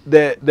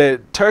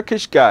the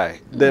Turkish guy,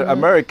 the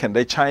American,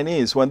 the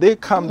Chinese, when they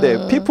come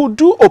there, people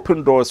do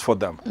open doors for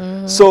them.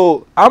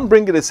 So I'm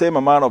bringing the same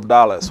amount of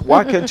dollars.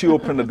 Why can't you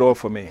open the door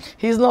for me?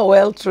 He's not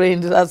well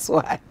trained, that's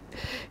why.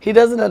 He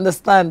doesn't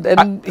understand,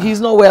 and he's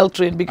not well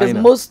trained, because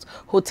most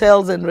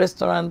hotels and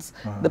restaurants,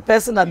 the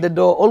person at the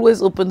door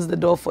always opens the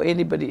door for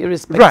anybody,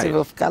 irrespective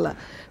of color.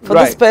 For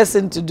this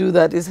person to do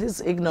that is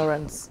his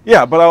ignorance.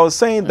 Yeah, but I was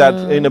saying that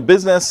in a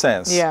business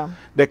sense,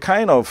 the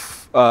kind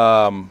of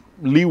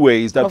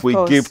leeways that we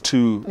give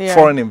to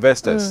foreign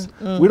investors,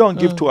 we don't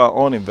give to our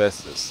own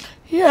investors.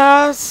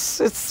 Yes,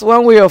 it's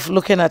one way of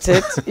looking at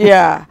it.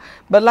 Yeah,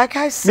 but like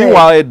I said,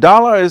 meanwhile, a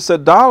dollar is a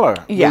dollar.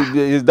 Yeah,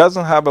 it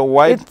doesn't have a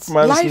white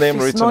man's name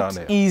written on it. Life is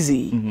not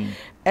easy,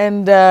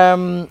 and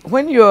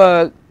when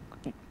you're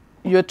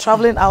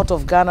traveling out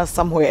of Ghana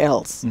somewhere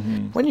else,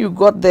 when you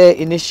got there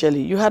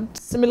initially, you had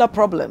similar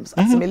problems,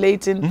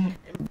 assimilating,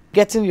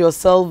 getting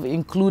yourself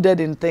included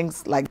in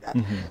things like that.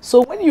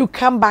 So when you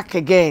come back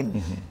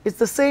again, it's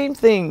the same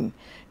thing.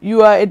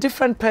 You are a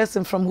different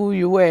person from who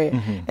you were,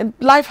 and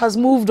life has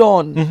moved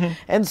on.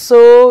 And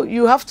so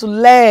you have to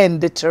learn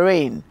the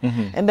terrain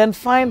and then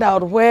find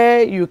out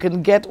where you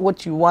can get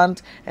what you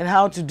want and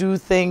how to do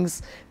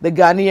things the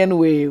Ghanaian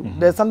way.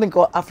 There's something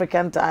called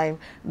African time.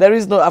 There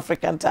is no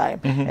African time.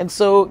 And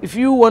so if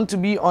you want to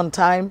be on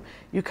time,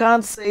 you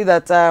can't say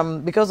that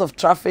because of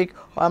traffic,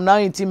 I'm now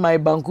eating my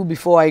banku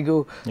before I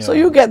go. So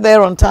you get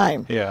there on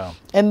time.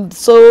 And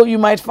so you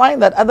might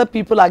find that other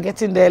people are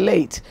getting there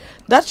late.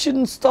 That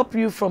shouldn't stop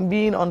you from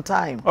being on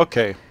time.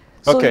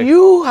 So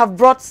you have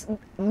brought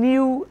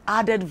new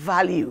added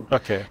value.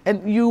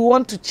 And you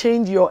want to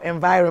change your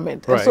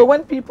environment. And so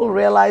when people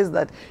realize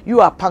that you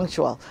are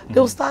punctual,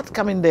 they'll start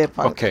coming there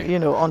you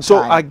know, on time. So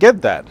I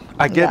get that.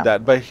 I get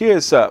that. But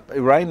here's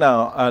right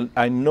now,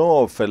 I know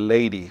of a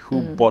lady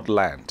who bought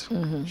land.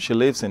 She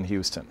lives in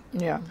Houston.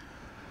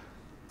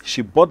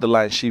 She bought the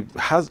land. She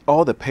has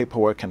all the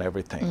paperwork and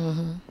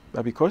everything.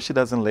 But because she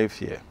doesn't live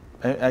here,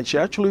 and she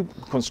actually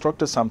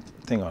constructed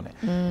something on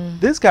it.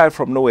 This guy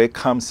from nowhere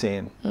comes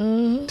in,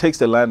 takes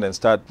the land and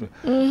starts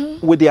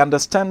with the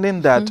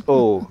understanding that,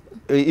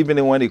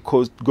 even when it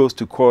goes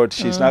to court,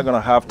 she's not going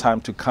to have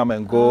time to come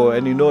and go.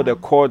 And you know the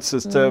court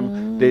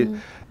system.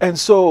 And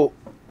so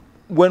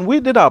when we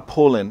did our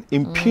polling,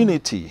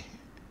 impunity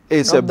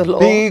is a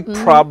big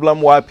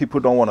problem why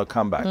people don't want to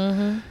come back.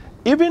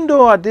 Even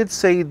though I did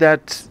say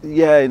that,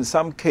 in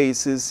some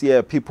cases,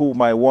 people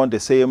might want the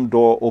same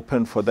door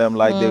open for them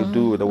like they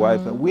do with the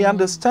wife. We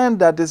understand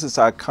that this is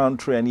our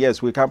country, and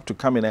yes, we have to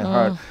come in and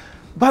hurt.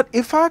 But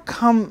if I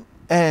come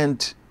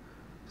and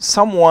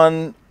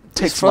someone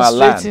takes my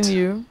land,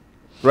 you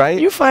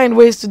find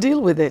ways to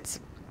deal with it.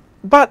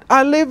 But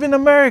I live in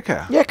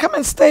America. Yeah, come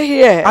and stay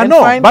here. I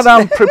know, but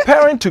I'm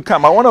preparing to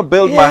come. I want to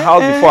build my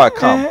house before I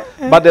come.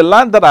 But the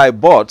land that I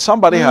bought,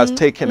 somebody has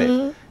taken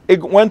it.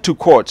 It went to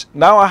court.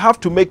 Now I have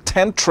to make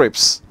 10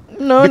 trips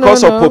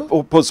because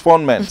of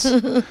postponements.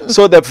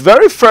 So the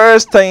very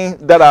first thing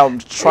that I'm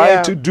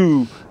trying to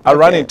do, I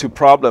run into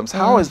problems.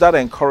 How is that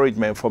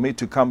encouragement for me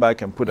to come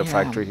back and put a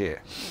factory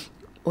here?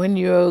 When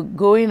you're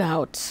going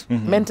out,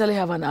 mentally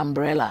have an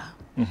umbrella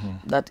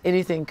that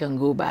anything can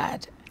go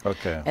bad.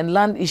 And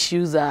land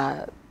issues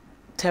are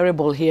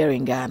terrible here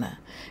in Ghana.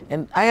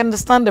 And I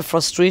understand the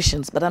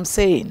frustrations, but I'm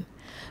saying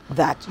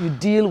that you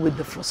deal with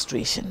the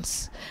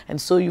frustrations. And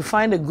so you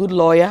find a good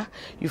lawyer,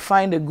 you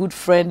find a good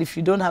friend, if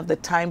you don't have the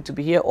time to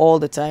be here all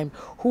the time,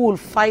 who will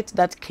fight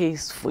that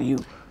case for you.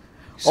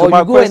 So or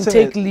you go and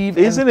take leave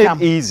isn't and it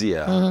come.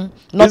 easier?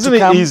 Isn't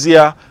it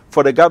easier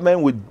for the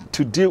government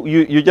to deal,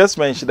 you just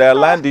mentioned the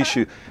land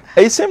issue.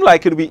 It seemed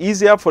like it would be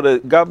easier for the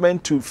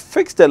government to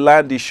fix the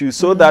land issue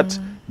so that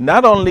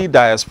not only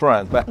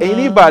diasporans, but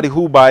anybody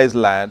who buys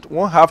land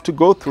won't have to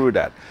go through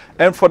that.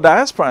 And for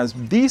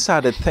diasporans, these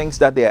are the things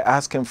that they're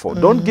asking for.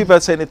 Don't give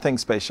us anything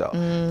special.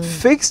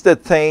 Fix the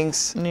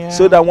things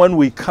so that when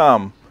we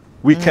come,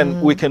 we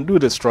can do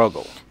the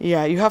struggle.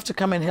 Yeah, you have to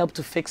come and help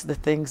to fix the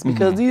things,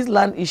 because these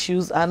land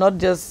issues are not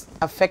just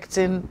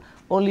affecting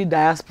only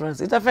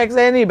diasporans. It affects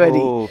anybody.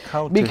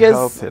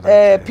 Because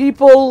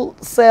people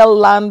sell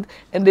land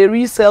and they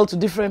resell to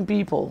different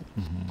people.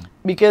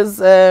 Because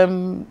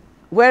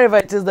wherever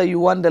it is that you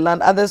want the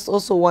land, others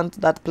also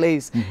want that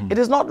place. It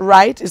is not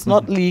right, it's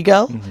not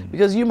legal,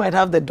 because you might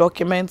have the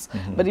documents,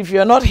 but if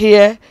you're not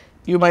here,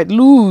 you might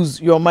lose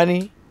your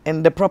money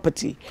and the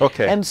property.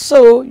 And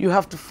so you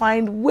have to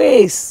find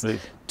ways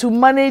to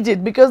manage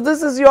it, because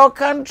this is your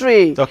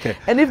country.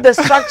 And if the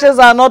structures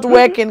are not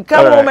working,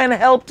 come home and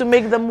help to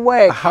make them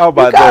work. How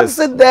about you can't this?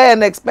 sit there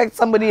and expect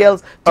somebody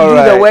else to do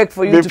the work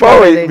for you.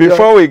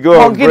 Before we go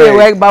on break,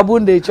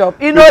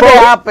 you know they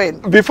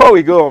happen. Before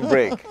we go on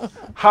break,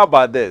 how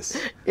about this?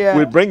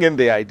 We bring in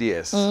the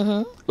ideas,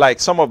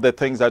 like some of the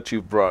things that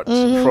you brought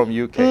from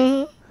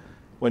UK.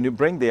 When you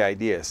bring the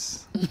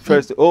ideas,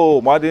 first,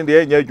 why didn't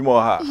they?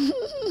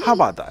 How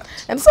about that?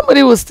 And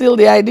somebody will steal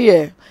the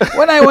idea.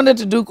 When I wanted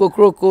to do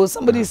kokroko,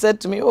 somebody said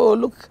to me,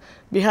 look,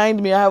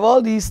 behind me. I have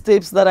all these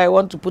tapes that I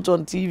want to put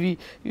on TV.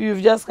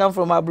 You've just come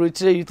from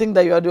Abuja. You think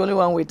that you are the only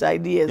one with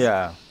ideas.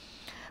 Yeah.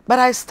 But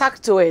I stuck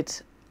to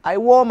it. I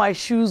wore my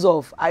shoes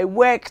off. I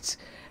worked,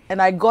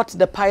 and I got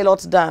the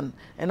pilot done.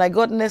 And I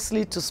got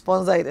Nestle to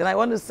sponsor it. And I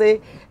want to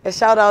say a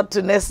shout out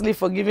to Nestle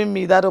for giving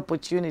me that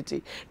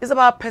opportunity. It's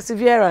about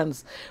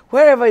perseverance.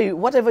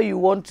 Whatever you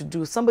want to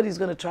do, somebody's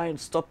going to try and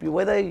stop you,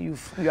 whether you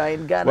are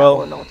in Ghana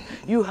or not.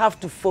 You have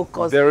to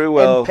focus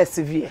and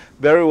persevere.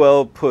 Very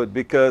well put,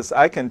 because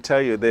I can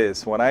tell you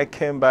this. When I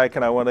came back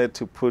and I wanted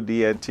to put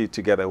DNT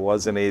together, it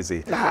wasn't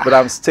easy. But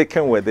I'm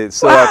sticking with it.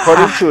 So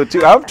according to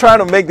Otiko, I'm trying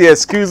to make the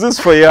excuses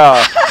for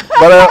y'all.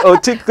 But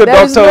Otiko,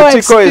 Dr.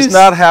 Otiko is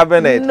not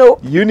having it. No.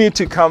 You need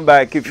to come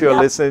back if you're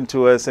listening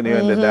to us and you're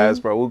in the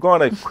diaspora. We'll go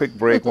on a quick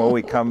break. When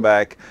we come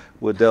back,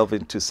 we'll delve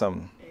into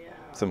some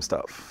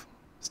stuff.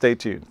 Stay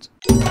tuned.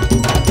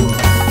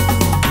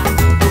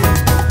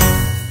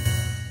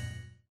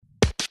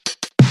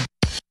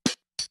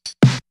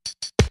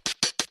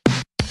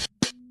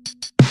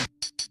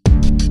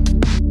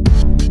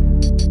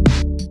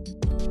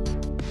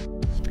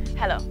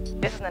 Hello,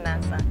 this is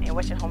Nanansa, and you're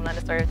watching Homeland,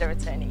 the Story of the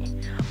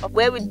Returnee,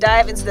 where we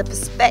dive into the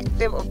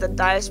perspective of the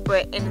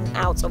diaspora in and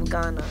out of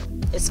Ghana.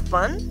 It's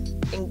fun,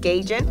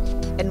 engaging,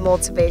 and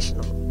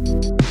motivational.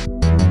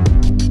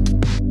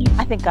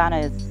 I think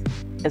Ghana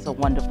is a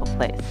wonderful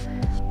place.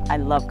 I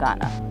love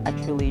Ghana. I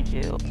truly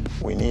do.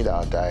 We need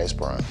our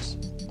diasporans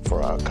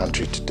for our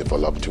country to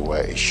develop to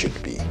where it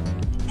should be.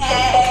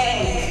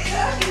 Hey!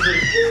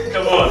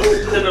 Come on,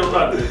 turn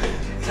around.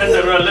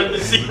 Turn around, let me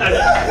see.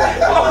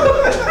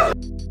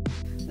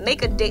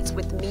 Make a date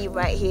with me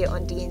right here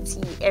on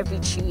DNT every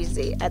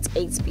Tuesday at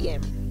 8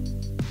 p.m.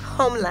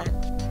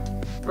 Homeland.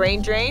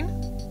 Brain drain,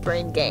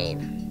 brain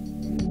gain.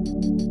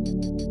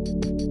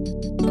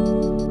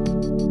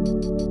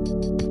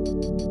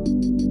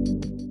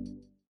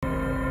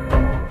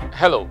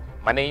 Hello,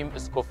 my name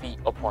is Kofi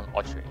upon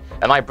Ochre,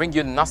 and I bring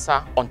you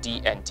NASA on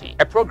DNT,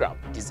 a program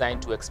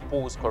designed to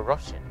expose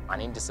corruption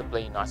and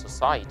indiscipline in our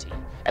society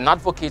and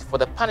advocate for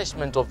the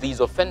punishment of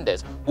these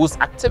offenders whose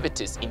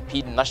activities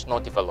impede national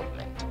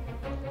development.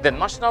 The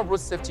National Road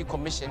Safety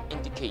Commission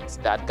indicates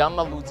that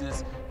Ghana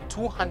loses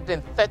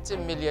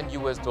 $230 million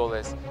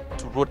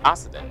to road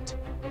accident,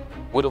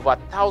 with over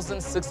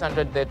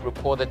 1,600 deaths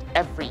recorded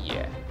every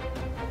year.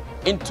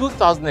 In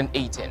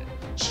 2018,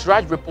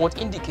 Shraj report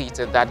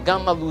indicated that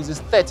Ghana loses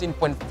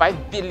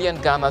 13.5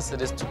 billion Ghana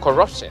cedis to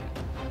corruption.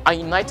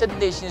 And United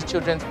Nations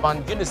Children's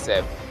Fund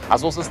UNICEF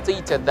has also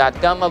stated that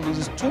Ghana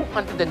loses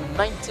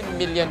 $290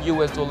 million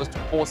to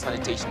poor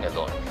sanitation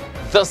alone.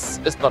 This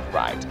is not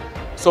right.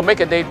 So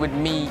make a date with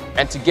me,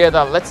 and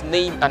together let's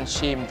name and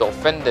shame the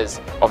offenders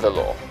of the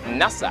law.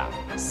 NASA,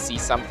 see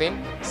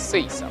something,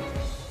 say something.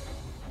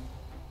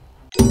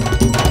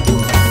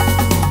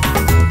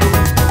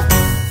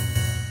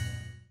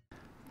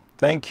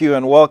 Thank you,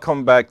 and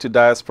welcome back to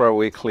Diaspora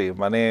Weekly.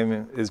 My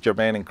name is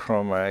Jermaine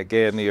Nkrumah.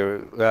 Again,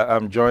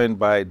 I'm joined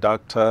by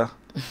Dr.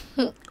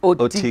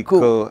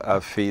 Otiko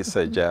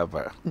Afisah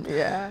Djaba.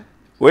 Yeah.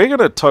 We're going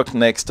to talk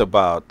next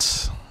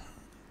about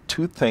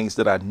two things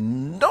that I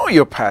know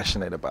you're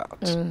passionate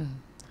about.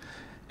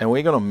 And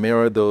we're going to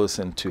mirror those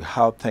into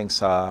how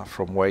things are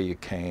from where you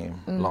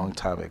came a long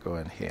time ago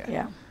and here.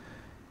 Yeah.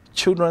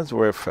 Children's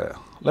welfare.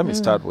 Let me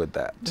start with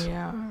that.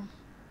 Yeah.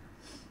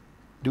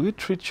 Do we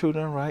treat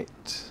children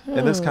right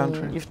in this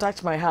country? You've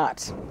touched my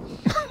heart.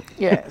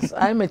 Yes,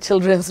 I'm a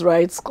children's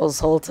rights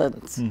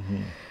consultant.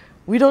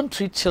 We don't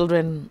treat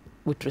children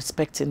with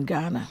respect in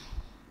Ghana.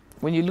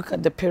 When you look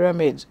at the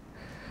pyramid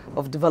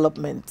of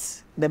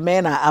development, the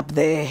men are up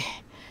there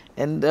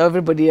and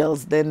everybody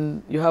else,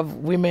 then you have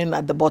women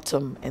at the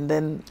bottom, and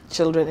then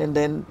children, and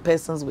then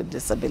persons with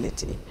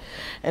disability.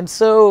 And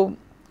so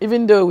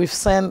even though we've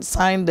signed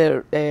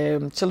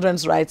the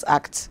Children's Rights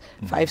Act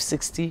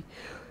 560,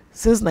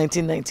 since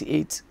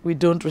 1998, we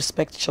don't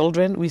respect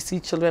children. We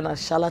see children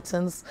as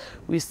charlatans.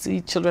 We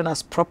see children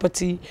as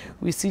property.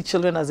 We see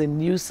children as a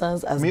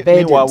nuisance, as burdens.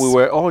 Meanwhile, we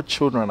were all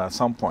children at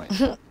some point.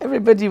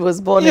 Everybody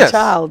was born a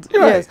child.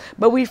 Yes,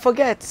 but we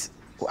forget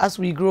as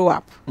we grow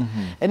up.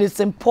 And it's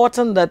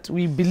important that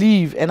we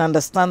believe and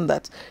understand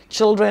that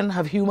children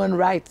have human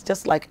rights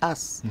just like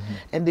us.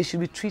 And they should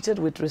be treated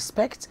with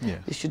respect.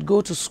 They should go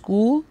to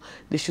school.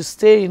 They should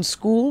stay in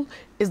school.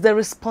 It's the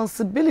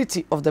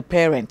responsibility of the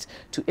parent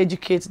to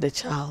educate the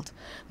child.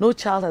 No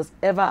child has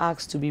ever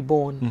asked to be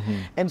born.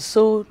 And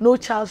so no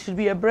child should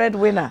be a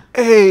breadwinner.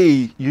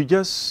 Hey, you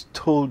just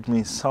told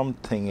me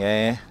something,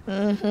 eh?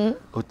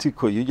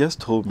 Otiko, you just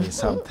told me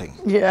something.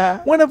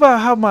 Yeah. Whenever I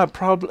have my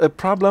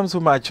problems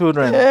with my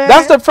children,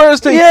 that's the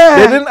first thing.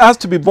 They didn't ask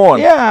to be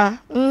born. Yeah.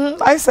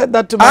 I said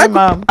that to my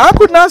mom. I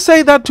could not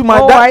say that to my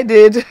dad. Oh, I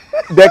did.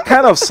 The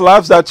kind of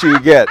slaps that you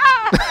get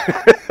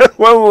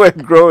when we were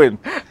growing.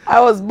 I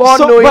was born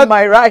knowing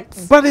my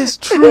rights. But it's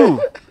true.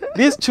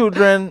 These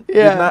children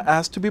did not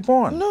ask to be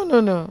born.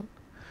 No.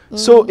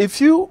 So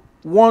if you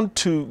want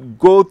to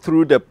go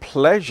through the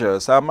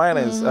pleasures, our mind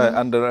is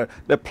under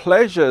the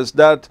pleasures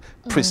that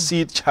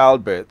precede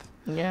childbirth,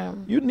 Yeah.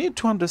 You need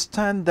to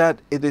understand that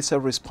it is a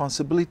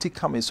responsibility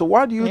coming. So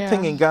why do you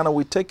think in Ghana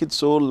we take it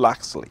so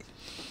laxly?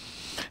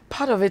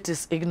 Part of it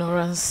is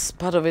ignorance.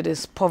 Part of it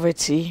is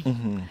poverty.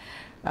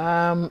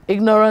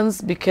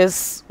 Ignorance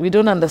because we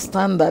don't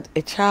understand that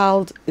a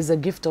child is a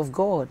gift of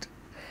God.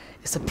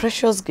 It's a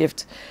precious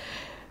gift.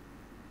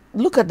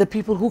 Look at the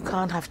people who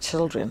can't have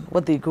children,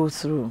 what they go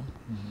through.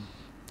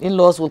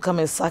 In-laws will come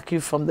and sack you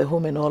from the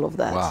home and all of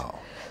that. Wow.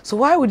 So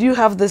why would you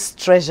have this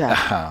treasure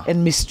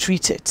and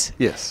mistreat it?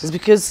 Yes. It's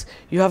because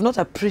you have not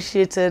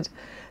appreciated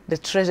the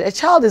treasure. A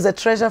child is a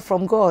treasure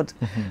from God.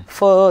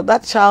 For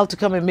that child to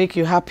come and make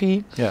you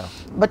happy. Yeah.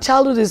 But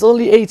childhood is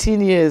only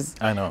 18 years.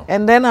 I know.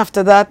 And then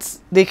after that,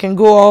 they can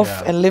go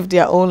off and live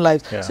their own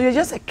lives. So you're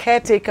just a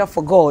caretaker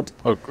for God.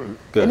 Oh,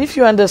 good. And if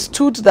you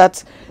understood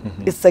that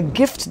it's a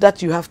gift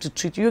that you have to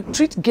treat, you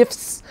treat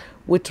gifts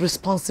with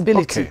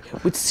responsibility,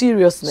 with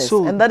seriousness.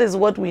 So, and that is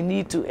what we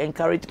need to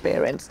encourage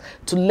parents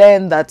to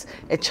learn, that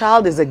a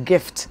child is a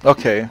gift.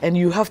 And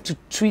you have to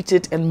treat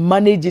it and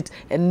manage it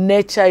and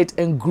nurture it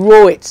and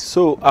grow it.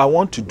 So I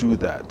want to do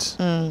that,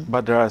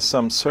 but there are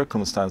some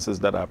circumstances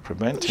that are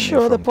preventing me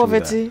from the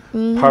poverty.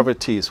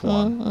 Poverty is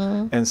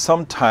one. And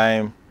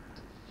sometimes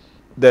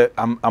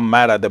I'm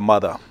mad at the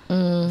mother.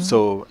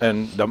 So,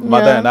 and the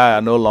mother and I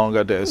are no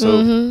longer there.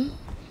 So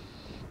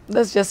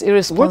that's just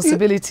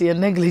irresponsibility and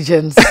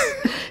negligence.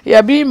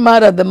 Being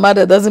mad at the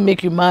mother doesn't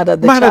make you mad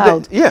at the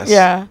child. Yes.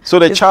 Yeah. So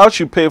the child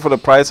should pay for the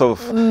price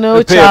of...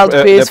 No child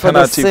pays for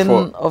the sin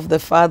of the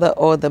father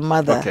or the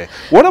mother. Okay.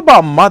 What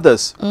about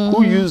mothers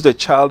who use the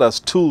child as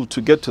tool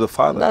to get to the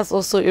father? That's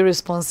also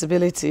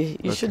irresponsibility.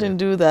 You shouldn't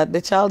do that.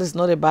 The child is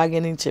not a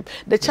bargaining chip.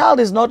 The child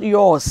is not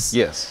yours.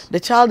 Yes. The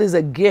child is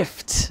a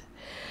gift.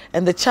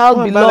 And the child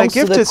belongs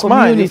to the community.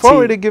 Mine. You've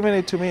already given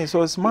it to me,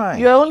 so it's mine.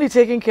 You're only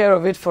taking care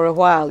of it for a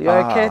while. You're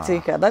a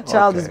caretaker. That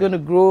child is going to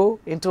grow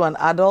into an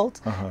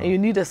adult, and you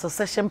need a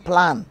succession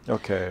plan.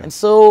 And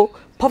so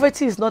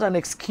poverty is not an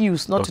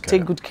excuse not to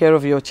take good care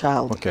of your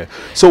child.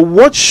 So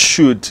what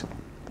should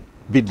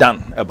be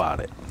done about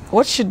it?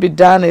 What should be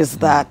done is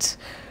that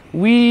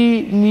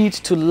we need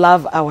to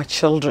love our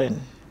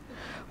children.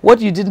 What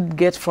you didn't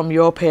get from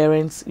your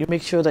parents, you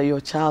make sure that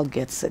your child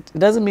gets it. It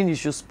doesn't mean you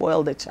should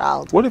spoil the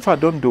child. What if I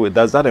don't do it?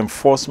 Does that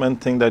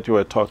enforcement thing that you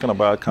were talking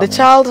about come in? The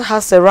child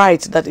has a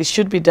right that it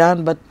should be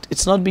done, but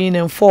it's not being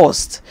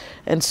enforced.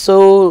 And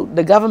so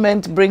the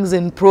government brings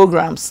in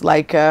programs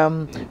like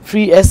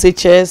free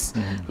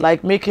SHS,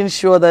 like making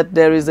sure that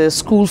there is a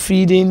school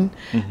feeding,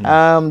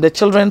 the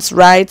children's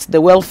rights,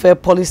 the welfare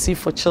policy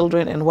for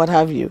children, and what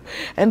have you.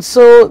 And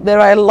so there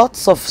are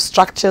lots of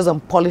structures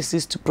and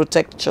policies to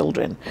protect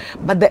children,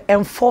 but the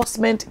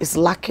enforcement is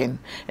lacking.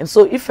 And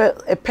so if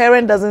a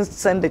parent doesn't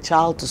send the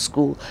child to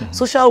school,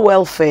 social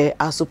welfare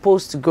are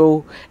supposed to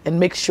go and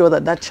make sure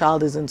that that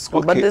child is in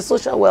school. But the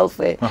social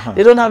welfare,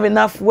 they don't have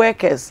enough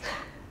workers.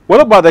 What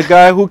about the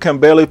guy who can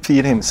barely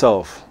feed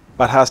himself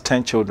but has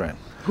 10 children?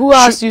 Who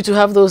asked you to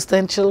have those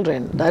 10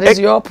 children? That is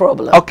your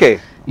problem.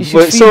 You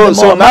should feed them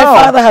so all. My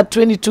father had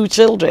 22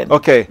 children.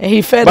 And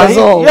he fed us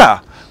all. Yeah.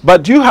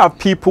 But you have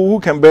people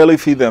who can barely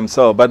feed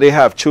themselves, but they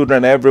have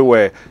children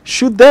everywhere.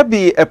 Should there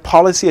be a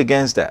policy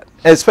against that?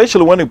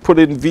 Especially when you put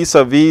in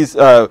vis-a-vis,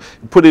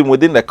 put it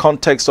within the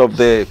context of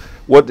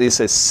what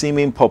is a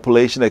seeming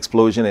population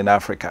explosion in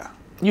Africa.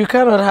 You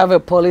cannot have a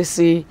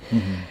policy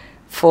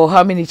for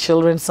how many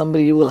children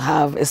somebody will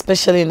have,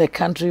 especially in a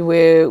country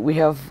where we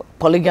have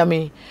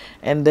polygamy.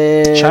 And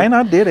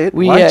China did it.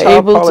 We are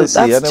able to.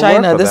 That's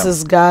China. This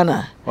is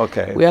Ghana.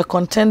 We are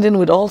contending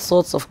with all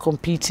sorts of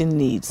competing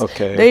needs.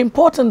 The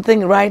important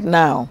thing right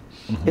now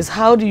is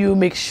how do you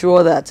make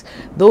sure that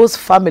those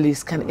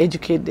families can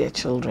educate their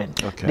children,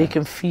 they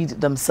can feed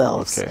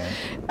themselves.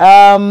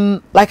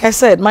 Like I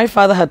said, my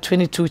father had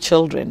 22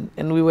 children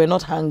and we were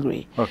not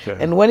hungry.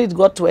 And when it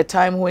got to a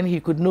time when he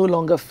could no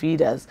longer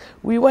feed us,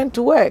 we went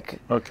to work.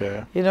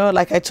 You know,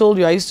 like I told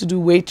you, I used to do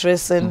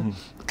waitressing,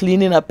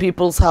 cleaning up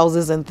people's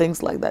houses and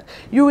things like that.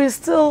 You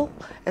instill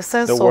a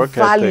sense of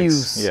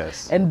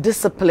values and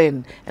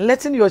discipline, and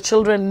letting your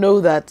children know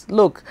that,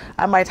 look,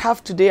 I might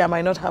have today, I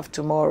might not have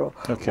tomorrow.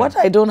 What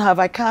I don't have,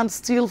 I can't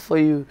steal for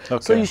you.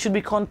 So you should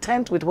be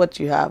content with what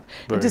you have.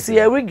 It is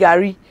every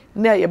Gary,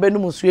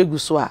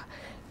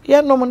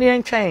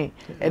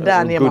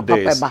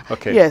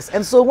 yes,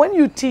 and so when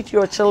you teach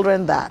your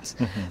children that,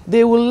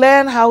 they will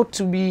learn how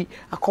to be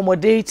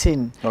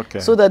accommodating,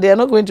 so that they are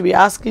not going to be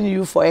asking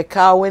you for a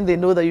cow when they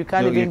know that you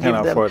can't even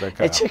give them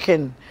a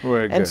chicken.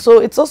 And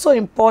so it's also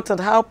important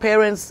how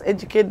parents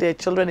educate their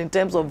children in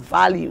terms of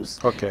values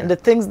and the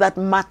things that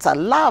matter.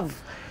 Love.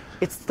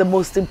 It's the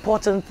most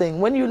important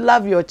thing. When you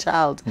love your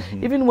child,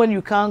 even when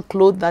you can't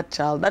clothe that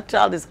child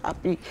is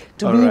happy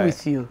to be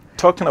with you.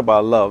 Talking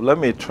about love, let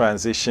me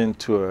transition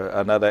to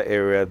another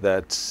area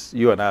that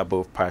you and I are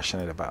both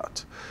passionate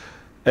about.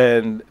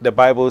 And the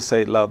Bible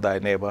says, love thy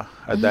neighbor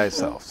as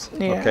thyself.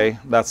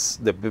 That's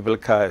the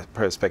biblical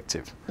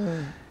perspective.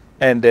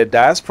 And the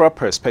diaspora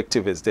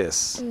perspective is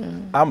this.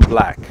 I'm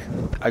black.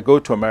 I go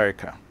to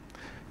America.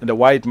 and the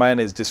white man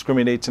is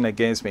discriminating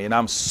against me, and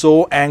I'm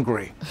so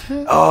angry.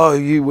 Oh,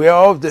 we're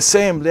all the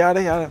same.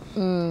 Yada, yada.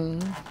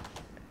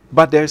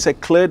 But there's a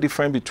clear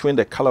difference between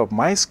the color of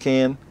my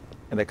skin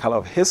and the color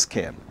of his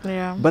skin.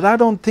 Yeah. But I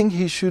don't think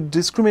he should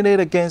discriminate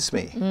against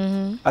me.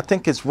 I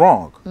think it's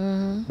wrong.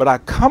 But I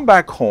come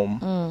back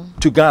home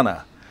to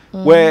Ghana,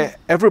 where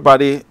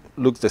everybody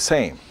looks the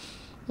same.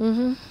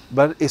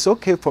 But it's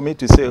okay for me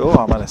to say, oh,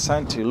 I'm an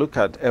Asante. Look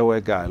at Ewe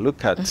guy.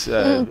 Look at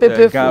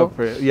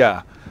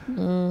yeah.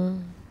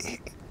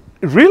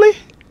 Really?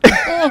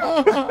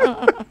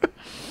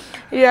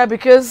 Yeah,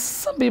 because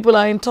some people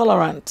are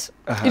intolerant.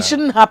 It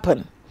shouldn't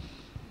happen.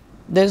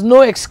 There's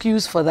no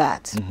excuse for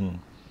that.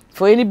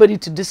 For anybody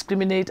to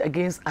discriminate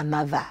against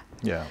another.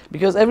 Yeah.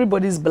 Because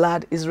everybody's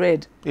blood is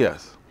red.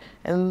 Yes.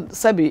 And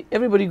Sabi,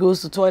 everybody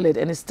goes to toilet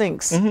and it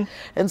stinks.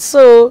 And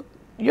so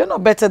you're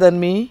not better than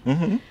me.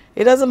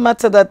 It doesn't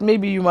matter that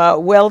maybe you are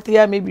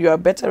wealthier, maybe you are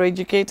better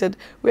educated.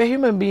 We're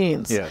human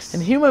beings. Yes.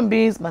 And human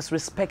beings must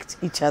respect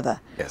each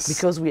other. Yes.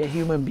 Because we are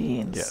human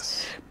beings.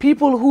 Yes.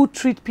 People who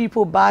treat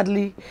people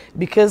badly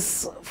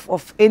because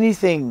of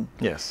anything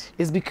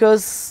is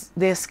because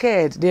they're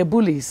scared, they're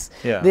bullies,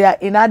 they are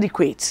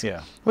inadequate.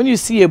 When you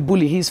see a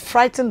bully, he's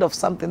frightened of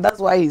something. That's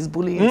why he's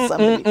bullying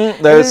somebody.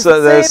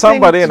 There's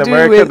somebody in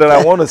America that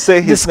I want to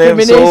say his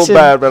name so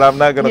bad, but I'm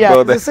not going to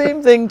go there. It's the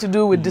same thing to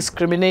do with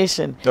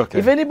discrimination.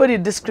 If anybody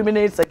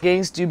discriminates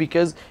against you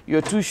because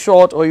you're too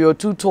short or you're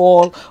too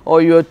tall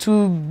or you're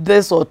too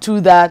this or too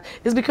that,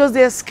 it's because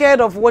they're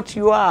scared of what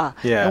you are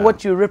and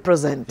what you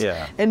represent.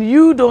 And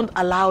you don't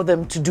allow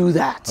them to do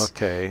that.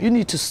 You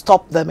need to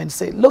stop them and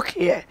say, look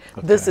here,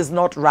 this is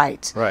not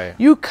right.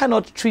 You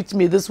cannot treat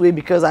me this way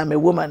because I'm a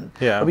woman.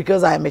 Or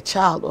because I'm a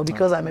child, or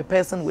because I'm a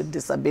person with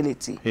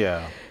disability.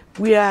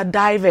 We are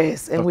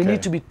diverse, and we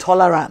need to be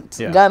tolerant.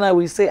 Ghana,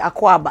 we say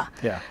akwaba.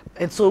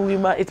 And so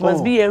it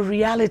must be a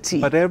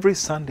reality. But every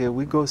Sunday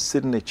we go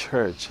sit in a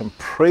church and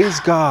praise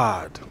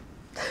God.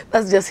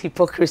 That's just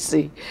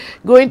hypocrisy.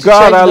 Going to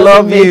God, church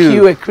doesn't make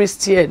you a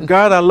Christian.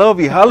 God, I love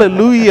you.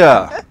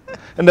 Hallelujah.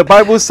 And the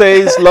Bible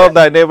says, love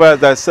thy neighbor as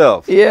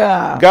thyself.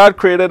 God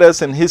created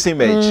us in his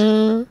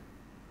image.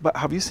 But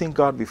have you seen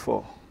God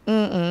before?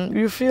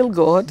 You feel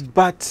God.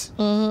 But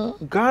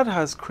God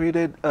has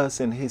created us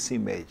in his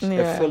image,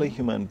 a fellow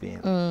human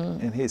being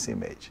in his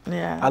image.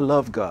 I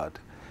love God.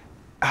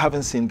 I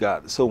haven't seen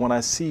God. So when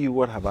I see you,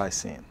 what have I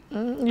seen?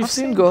 You've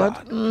seen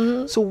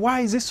God. So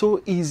why is it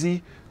so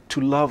easy to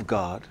love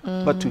God,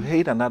 but to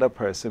hate another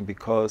person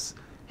because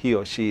he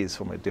or she is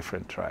from a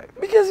different tribe?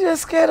 Because you're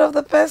scared of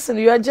the person.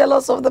 You are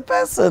jealous of the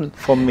person.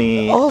 For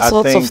me, all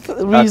sorts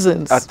of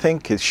reasons. I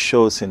think it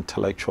shows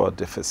intellectual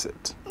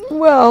deficit.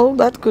 Well,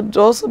 that could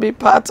also be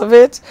part of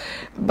it.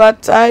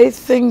 But I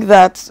think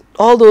that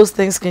all those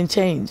things can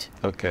change.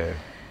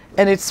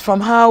 And it's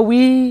from how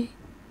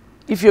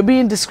if you're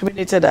being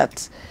discriminated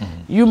at,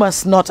 you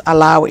must not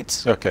allow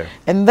it.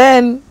 And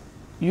then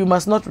you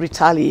must not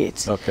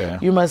retaliate.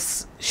 You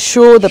must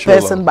show the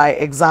person by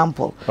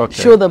example.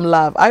 Show them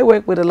love. I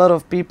work with a lot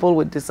of people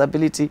with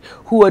disability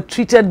who are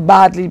treated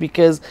badly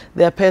because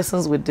they're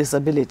persons with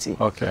disability.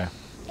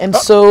 And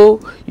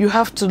so you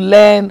have to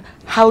learn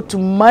how to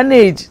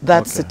manage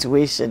that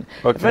situation.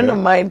 A friend of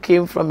mine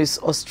came from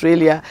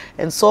Australia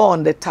and saw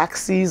on the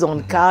taxis,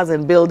 on cars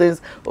and buildings,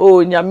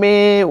 oh,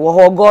 Nyame,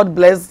 God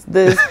bless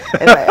this.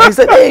 And he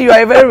said, hey, you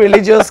are a very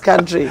religious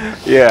country.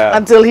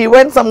 Until he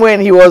went somewhere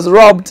and he was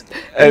robbed.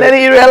 And then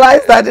he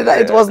realized that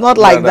it was not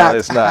like that.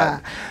 It's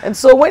not. And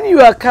so when you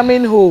are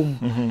coming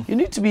home, you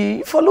need to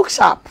look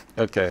sharp.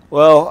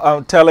 Well,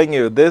 I'm telling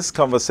you, this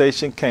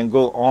conversation can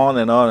go on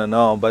and on and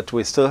on, but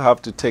we still have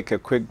to take a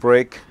quick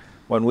break.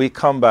 When we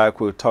come back,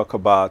 we'll talk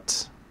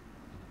about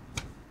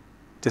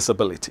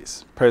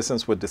disabilities,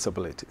 persons with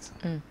disabilities.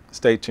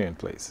 Stay tuned,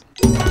 please.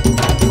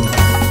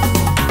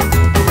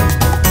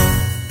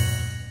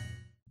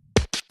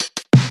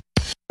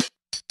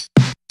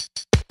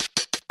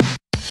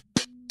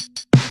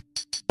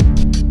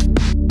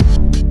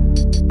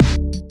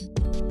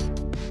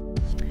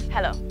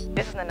 Hello,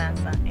 this is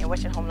Nanansa, and you're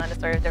watching Homeland, the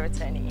Story of the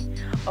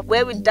Returnee,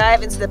 where we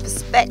dive into the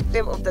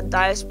perspective of the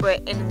diaspora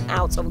in and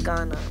out of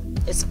Ghana.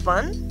 It's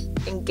fun,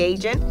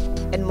 engaging,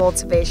 and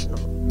motivational.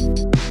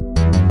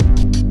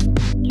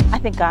 I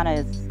think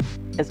Ghana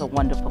is a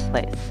wonderful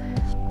place.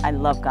 I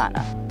love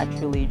Ghana. I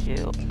truly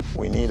do.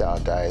 We need our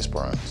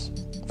diasporans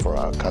for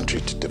our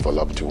country to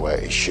develop to where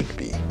it should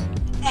be.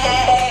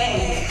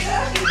 Hey!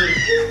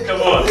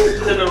 Come on,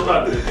 turn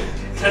around.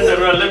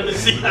 Turn around, let me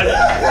see.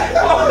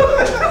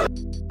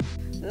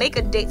 Make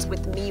a date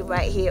with me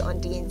right here on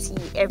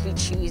DNT every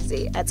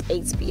Tuesday at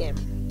 8 p.m.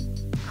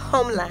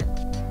 Homeland.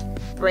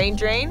 Brain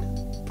drain,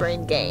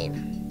 brain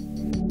gain.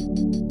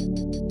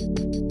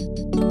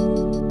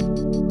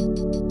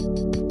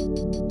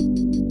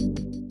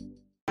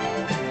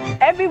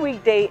 Every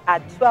weekday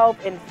at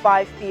 12 and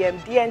 5 p.m.,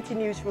 DNT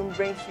Newsroom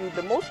brings you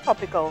the most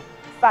topical,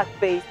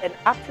 fact-based, and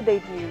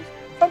up-to-date news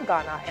from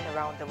Ghana and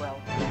around the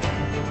world.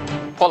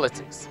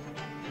 Politics,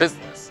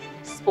 business,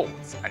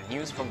 sports, and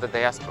news from the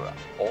diaspora,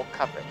 all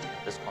covered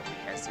in this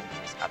comprehensive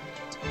news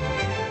update.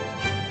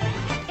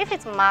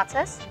 If it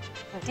matters,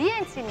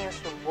 DNT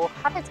Newsroom will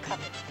have it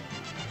covered.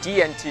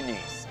 DNT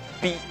News.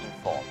 Be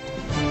informed.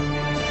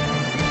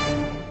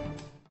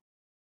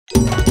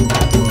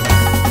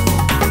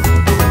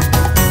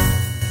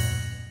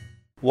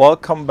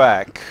 Welcome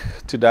back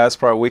to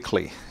Diaspora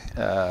Weekly,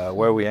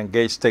 where we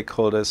engage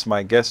stakeholders.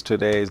 My guest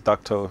today is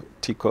Dr.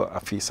 Otiko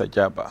Afisah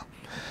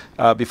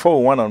Djaba. Before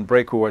we went on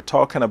break, we were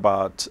talking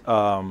about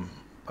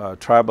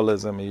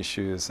tribalism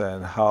issues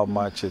and how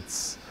much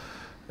it's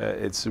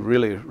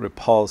really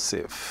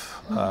repulsive.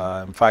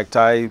 In fact,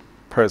 I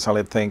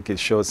personally think it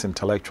shows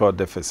intellectual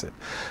deficit.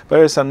 But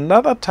there's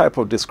another type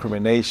of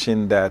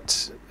discrimination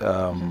that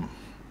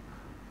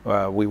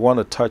we want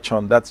to touch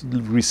on that's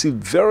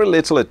received very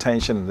little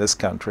attention in this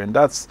country, and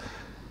that's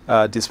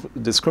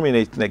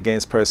discriminating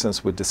against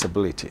persons with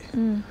disability.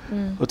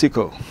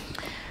 Otiko.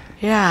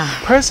 Yeah.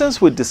 Persons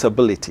with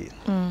disability.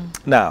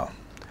 Now,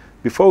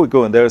 before we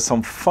go, and there is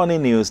some funny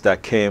news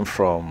that came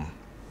from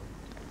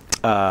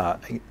last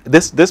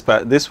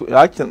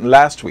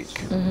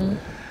week.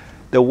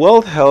 The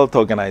World Health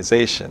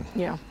Organization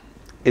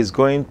is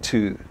going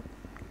to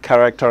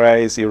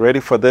characterize, you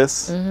ready for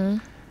this?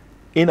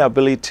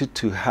 Inability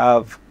to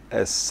have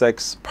a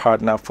sex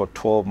partner for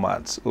 12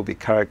 months will be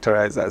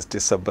characterized as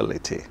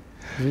disability.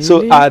 Really?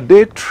 So are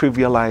they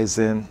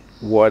trivializing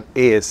what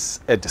is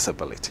a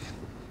disability?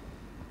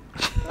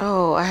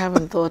 Oh, I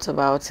haven't thought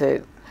about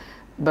it.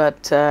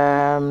 But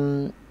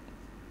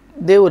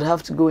they would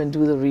have to go and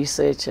do the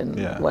research and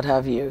what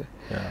have you.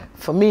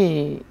 For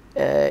me,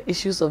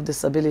 issues of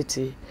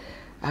disability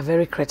are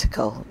very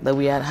critical, that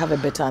we have a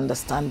better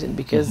understanding,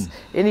 because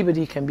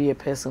anybody can be a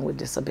person with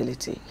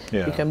disability.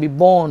 You can be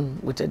born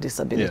with a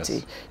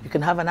disability. You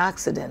can have an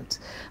accident.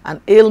 An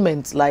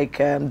ailment like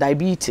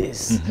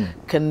diabetes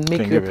can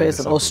make you a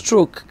person, or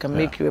stroke can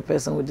make you a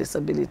person with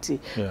disability.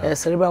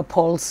 Cerebral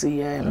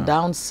palsy and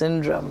Down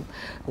syndrome,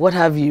 what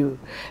have you.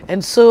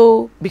 And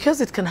so, because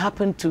it can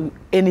happen to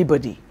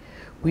anybody,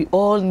 we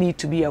all need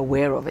to be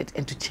aware of it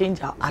and to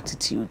change our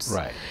attitudes.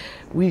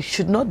 We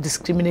should not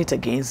discriminate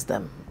against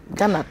them.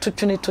 Ghana,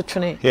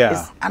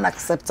 is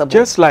unacceptable.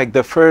 Just like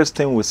the first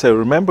thing we said,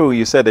 remember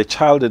you said a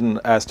child didn't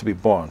ask to be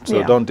born,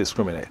 so don't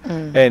discriminate.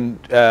 And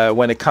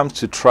when it comes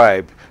to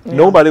tribe,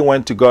 nobody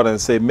went to God and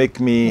said, make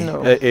me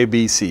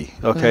ABC,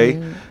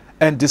 okay?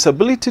 And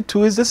disability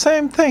too is the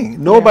same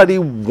thing. Nobody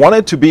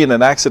wanted to be in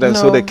an accident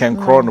so they can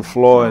crawl on the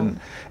floor, and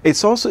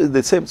it's also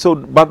the same. So,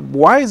 but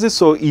why is it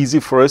so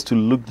easy for us to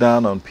look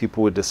down on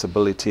people with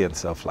disability and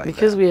stuff like that?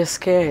 Because we are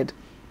scared.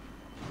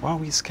 Why are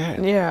we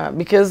scared? Yeah,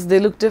 because they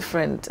look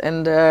different,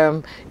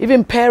 and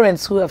even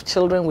parents who have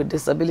children with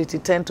disability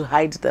tend to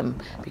hide them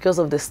because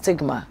of the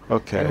stigma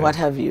and what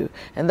have you.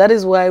 And that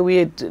is why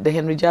we at the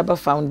Henry Djaba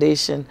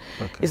Foundation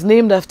is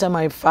named after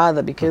my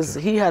father, because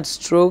he had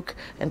stroke,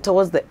 and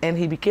towards the end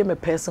he became a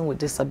person with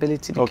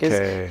disability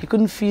because he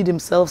couldn't feed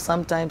himself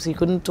sometimes, he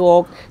couldn't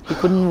talk, he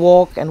couldn't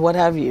walk, and what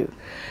have you.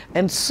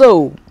 And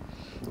so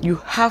you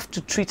have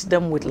to treat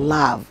them with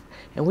love.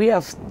 And we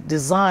have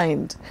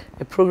designed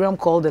a program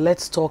called the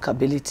Let's Talk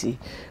Ability.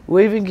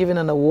 We're even given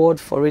an award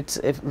for it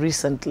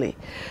recently,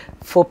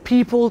 for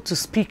people to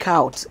speak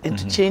out and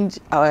to change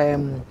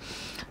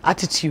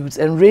attitudes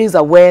and raise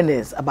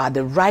awareness about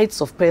the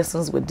rights of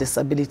persons with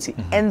disability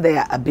and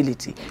their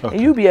ability. And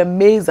you'll be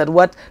amazed at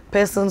what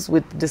persons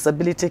with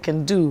disability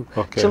can do.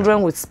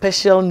 Children with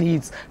special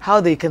needs,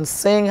 how they can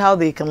sing, how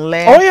they can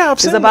learn.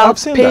 It's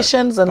about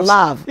patience and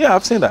love. Yeah,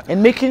 I've seen that.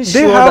 And making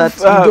sure that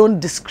you don't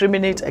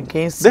discriminate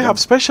against them. They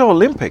have Special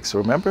Olympics,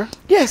 remember?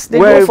 Yes, they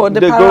go for the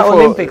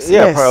Paralympics.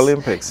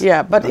 Paralympics.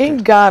 Yeah, but in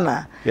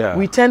Ghana,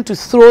 we tend to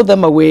throw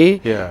them away.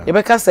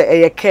 Because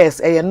a case,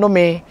 a nome.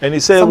 And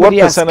you say, what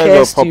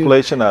percentage of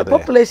population are there?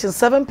 Population,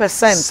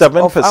 7%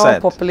 of our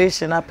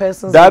population are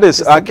persons with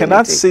disability. I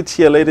cannot sit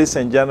here, ladies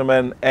and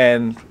gentlemen,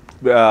 and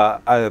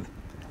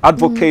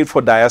advocate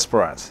for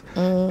diasporans.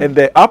 And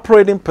the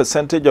operating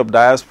percentage of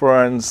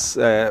diasporans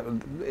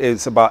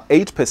is about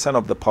 8%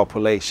 of the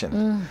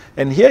population.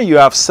 And here you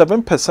have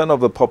 7%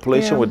 of the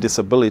population with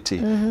disability.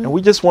 And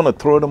we just want to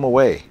throw them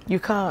away. You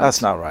can't.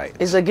 That's not right.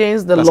 It's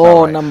against the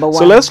law, number one.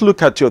 So let's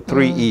look at your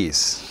 3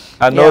 E's.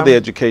 I know the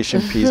education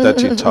piece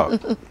that you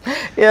talked.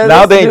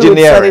 Now the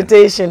engineering.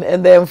 Sanitation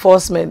and the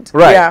enforcement.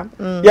 Right.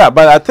 Yeah,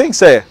 but I think,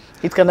 say,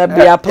 it cannot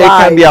be applied.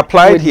 It can be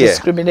applied with here.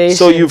 Discrimination.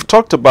 So you've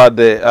talked about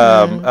the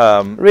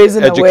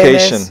raising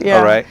education, awareness,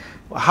 all right.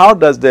 How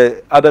does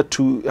the other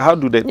two? How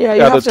do the other two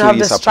you have to have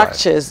the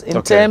structures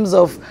in terms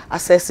of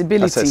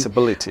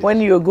accessibility.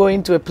 When you're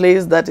going to a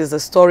place that is a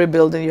story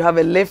building, you have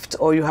a lift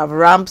or you have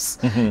ramps.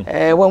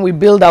 When we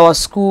build our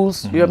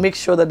schools, you make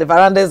sure that the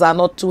verandas are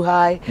not too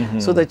high,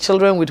 so the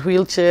children with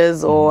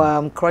wheelchairs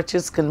or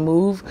crutches can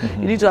move.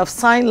 You need to have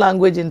sign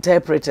language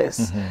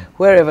interpreters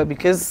wherever,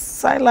 because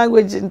sign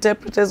language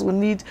interpreters will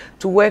need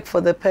to work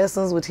for the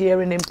persons with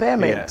hearing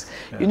impairment.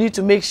 You need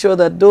to make sure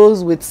that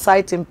those with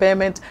sight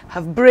impairment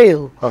have braille.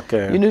 jail.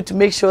 Okay. You need to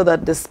make sure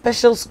that the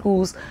special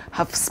schools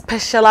have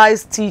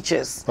specialized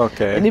teachers.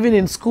 Okay. And even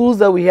in schools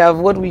that we have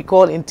what we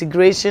call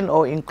integration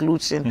or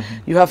inclusion,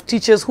 you have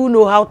teachers who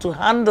know how to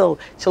handle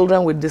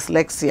children with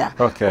dyslexia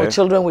or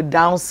children with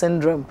Down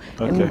syndrome.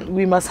 And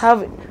we must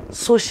have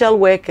social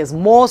workers,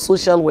 more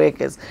social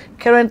workers.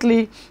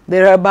 Currently,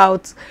 there are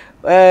about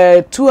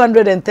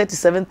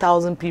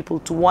 237,000 people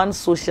to one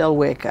social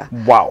worker.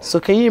 Wow. So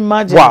can you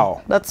imagine?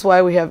 Wow. That's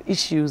why we have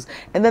issues.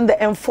 And then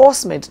the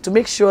enforcement to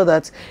make sure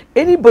that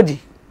anybody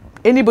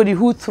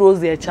who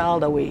throws their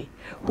child away,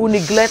 who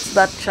neglects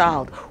that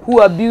child, who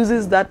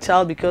abuses that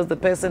child because the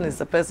person is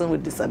a person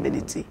with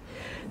disability,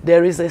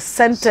 there is a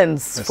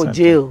sentence for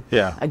jail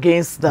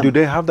against them. Do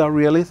they have that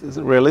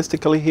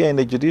realistically here in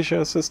the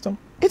judicial system?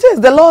 It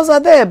is. The laws are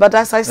there, but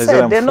as I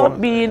said, they're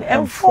not being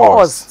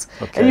enforced.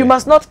 And you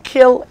must not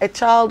kill a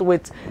child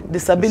with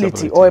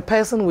disability or a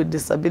person with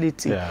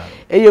disability.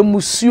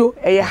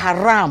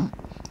 Haram.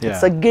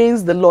 It's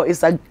against the law.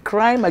 It's a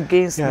crime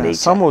against nature.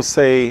 Some will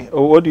say,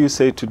 or what do you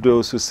say to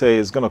those who say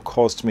it's going to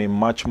cost me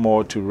much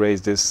more to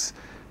raise this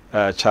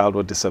child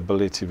with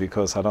disability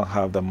because I don't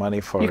have the money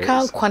for it? You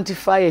can't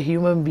quantify a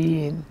human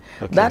being.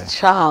 That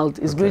child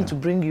is going to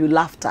bring you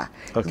laughter.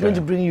 It's going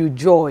to bring you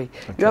joy.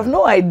 You have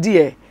no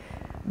idea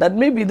that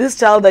maybe this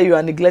child that you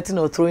are neglecting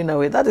or throwing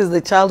away, that is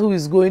the child who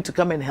is going to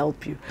come and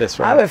help you. That's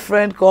right. I have a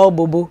friend called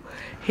Bobo.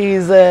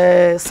 He's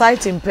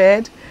sight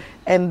impaired,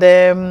 and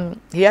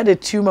he had a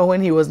tumor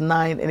when he was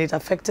 9, and it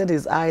affected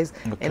his eyes,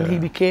 and he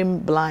became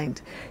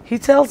blind. He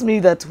tells me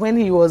that when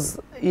he was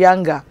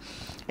younger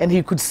and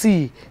he could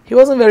see, he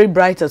wasn't very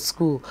bright at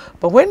school.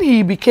 But when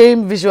he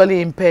became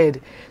visually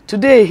impaired,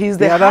 today he's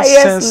the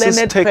highest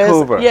learned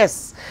person.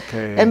 Yes.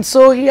 And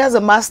so he has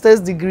a master's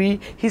degree.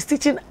 He's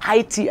teaching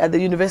IT at the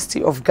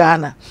University of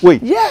Ghana.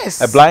 Wait. Yes.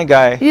 A blind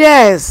guy?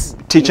 Yes.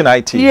 Teaching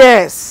IT?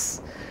 Yes.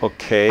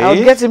 Okay. I'll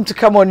get him to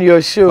come on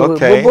your show.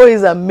 Okay. Bobo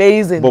is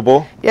amazing.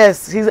 Bobo?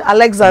 Yes, he's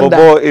Alexander.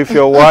 Bobo, if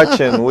you're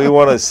watching, we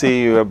want to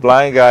see you. A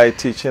blind guy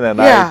teaching an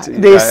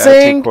IT they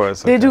sing,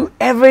 course. They do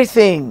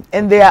everything,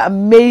 and they are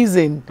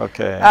amazing.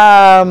 Okay.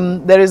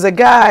 There is a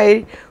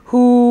guy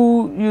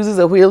who uses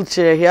a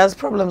wheelchair. He has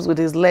problems with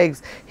his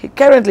legs.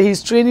 Currently,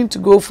 he's training to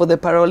go for the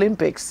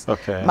Paralympics.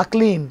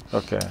 McLean.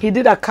 He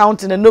did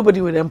accounting and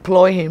nobody would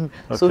employ him.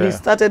 So he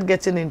started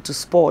getting into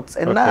sports.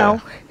 And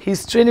now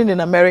he's training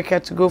in America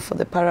to go for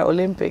the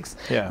Paralympics.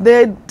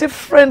 There are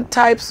different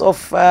types of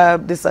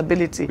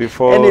disability.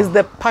 And it's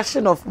the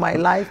passion of my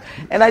life.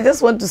 And I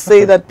just want to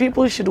say that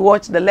people should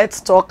watch the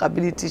Let's Talk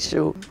Ability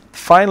show.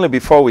 Finally,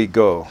 before we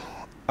go,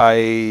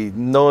 I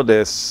know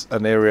there's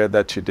an area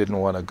that you didn't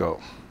want to go.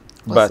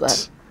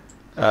 What's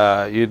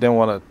you didn't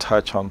want to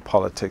touch on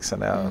politics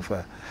and all of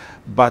that.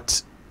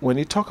 But when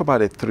you talk about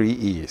the 3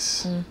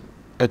 E's,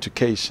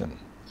 education,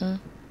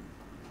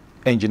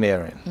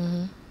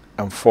 engineering,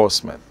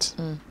 enforcement,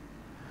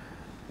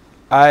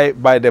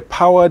 by the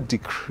power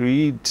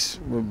decreed,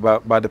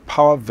 by the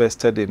power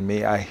vested in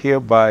me, I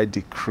hereby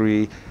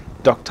decree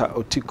Dr.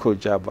 Otiko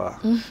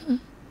Djaba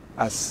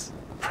as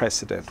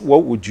president.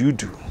 What would you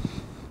do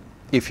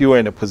if you were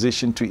in a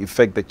position to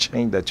effect the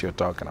change that you're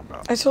talking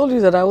about? I told you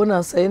that I wouldn't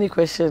answer any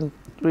question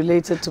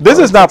related to this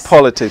politics. Is not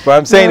politics, but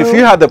I'm saying if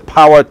you had the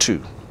power to,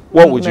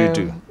 what would you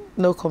do?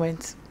 No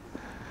comment.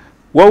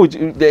 What would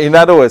you, in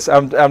other words,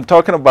 I'm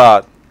talking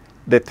about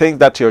the thing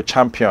that you're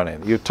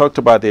championing. You talked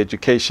about the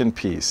education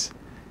piece,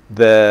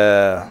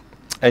 the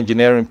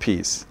engineering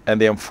piece, and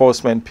the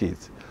enforcement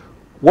piece.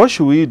 What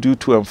should we do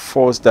to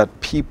enforce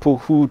that people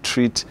who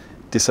treat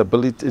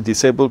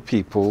disabled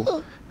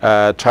people,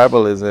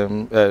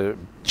 tribalism,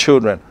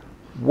 children,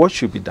 what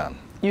should be done?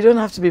 You don't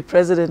have to be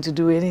president to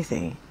do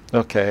anything.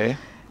 Okay.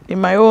 In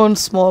my own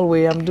small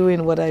way, I'm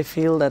doing what I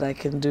feel that I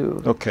can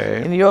do.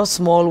 Okay. In your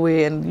small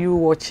way, and you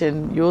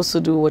watching, you also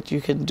do what you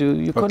can do.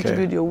 You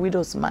contribute your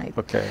widow's mite.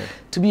 Okay.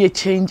 To be a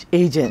change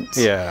agent.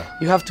 Yeah.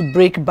 You have to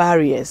break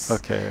barriers.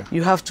 Okay.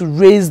 You have to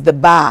raise the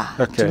bar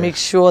to make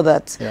sure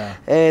that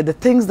the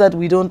things that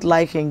we don't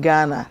like in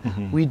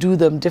Ghana, we do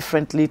them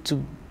differently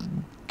to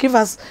give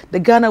us the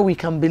Ghana we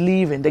can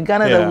believe in, the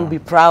Ghana that we'll be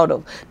proud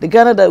of, the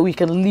Ghana that we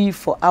can leave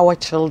for our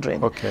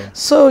children. Okay.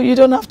 So you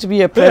don't have to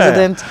be a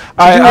president.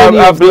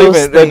 I believe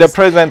it. The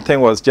president thing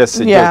was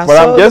just a joke, but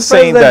I'm just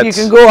saying that you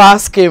can go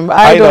ask him.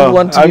 I don't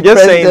want to be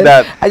president. Saying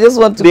that I just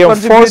want to the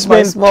contribute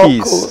my small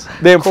piece,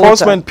 the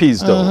enforcement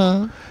piece,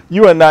 though.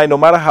 You and I, no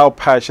matter how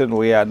passionate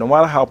we are, no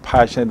matter how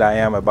passionate I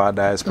am about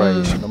diaspora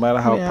issue, no matter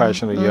how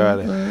passionate you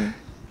are,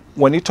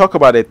 when you talk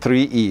about the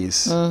 3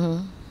 E's.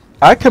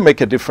 I can make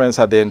a difference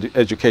at the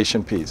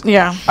education piece.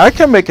 Yeah. I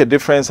can make a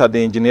difference at the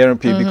engineering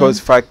piece because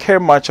if I care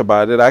much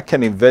about it, I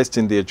can invest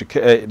in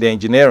the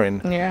engineering.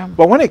 Yeah.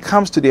 But when it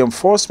comes to the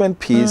enforcement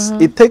piece,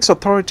 it takes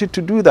authority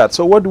to do that.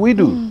 So what do we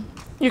do?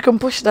 You can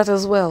push that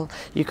as well.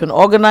 You can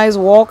organize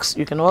walks.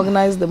 You can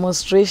organize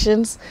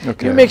demonstrations.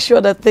 Okay. You make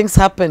sure that things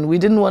happen. We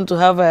didn't want to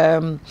have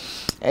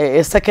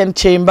a second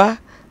chamber.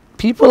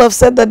 People have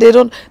said that they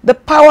don't. The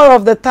power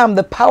of the term,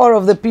 the power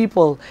of the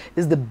people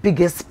is the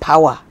biggest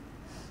power.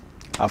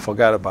 I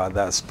forgot about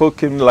that.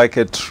 Spoken like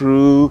a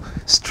true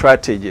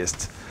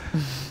strategist.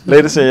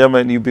 Ladies and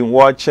gentlemen, you've been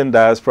watching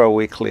Diaspora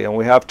Weekly, and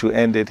we have to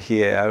end it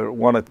here. I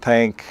want to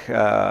thank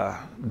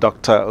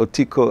Dr.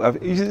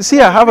 Otiko. You see,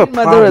 I have a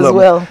problem. Mother as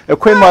well. A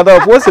Queen Mother.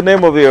 What's the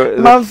name of your?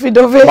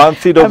 Manfidove.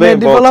 Manfidove. I'm a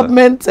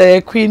development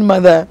Queen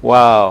Mother.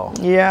 Wow.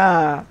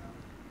 Yeah.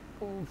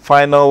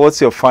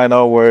 What's your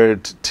final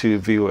word to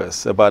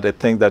viewers about the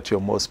thing that you're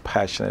most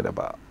passionate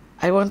about?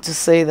 I want to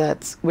say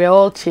that we're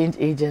all change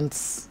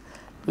agents.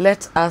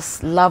 Let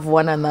us love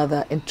one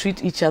another and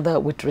treat each other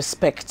with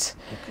respect.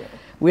 Okay.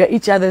 We are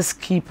each other's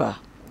keeper.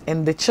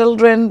 And the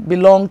children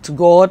belong to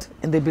God,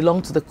 and they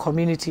belong to the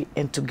community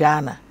and to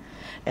Ghana.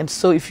 And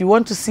so if you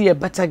want to see a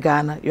better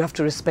Ghana, you have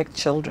to respect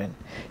children.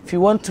 If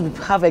you want to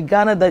have a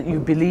Ghana that you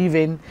believe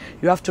in,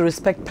 you have to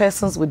respect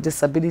persons with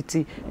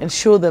disability and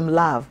show them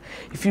love.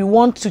 If you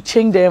want to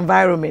change the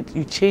environment,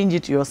 you change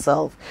it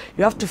yourself.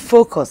 You have to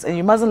focus, and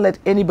you mustn't let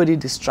anybody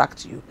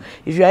distract you.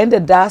 If you are in the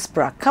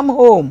diaspora, come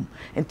home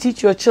and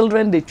teach your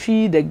children the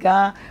tree, the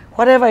Ga,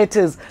 whatever it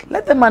is.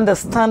 Let them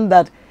understand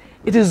that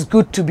it is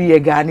good to be a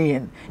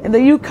Ghanaian. And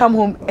then you come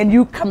home and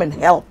you come and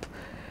help.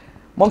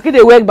 Monkey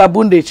they work,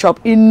 baboon they chop.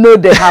 It know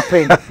they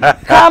happen.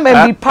 Come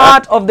and be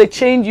part of the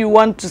change you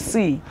want to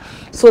see,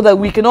 so that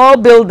we can all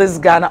build this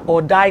Ghana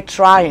or die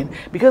trying.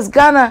 Because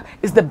Ghana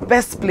is the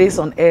best place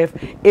on earth.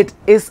 It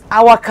is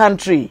our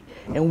country,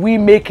 and we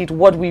make it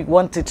what we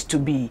want it to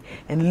be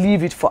and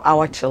leave it for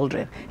our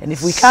children. And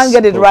if we can't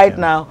get it right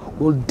now,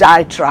 we'll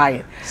die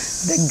trying.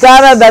 The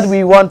Ghana that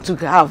we want to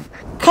have,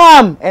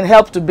 come and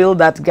help to build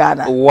that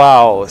Ghana.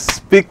 Wow,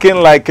 speaking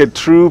like a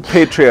true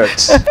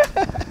patriot.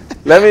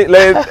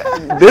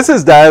 This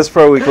is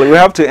Diaspora Weekly. We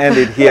have to end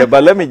it here,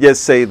 but let me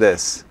just say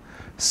this.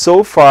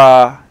 So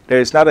far, there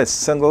is not a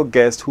single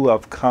guest who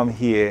have come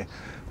here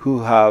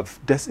who have,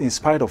 in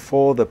spite of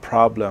all the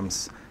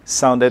problems,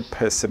 sounded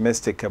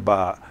pessimistic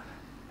about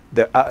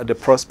the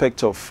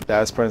prospect of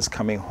diasporans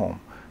coming home.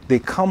 They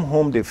come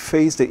home, they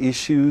face the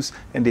issues,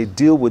 and they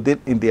deal with it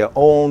in their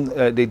own,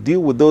 they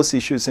deal with those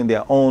issues in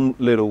their own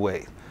little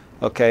way.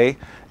 Okay?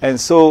 And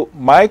so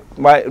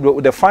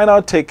the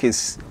final take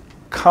is,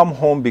 come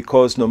home,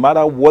 because no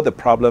matter what the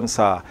problems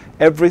are,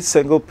 every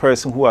single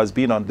person who has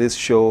been on this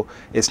show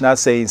is not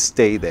saying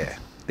stay there.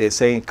 They're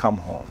saying come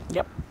home.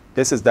 Yep.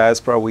 This is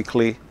Diaspora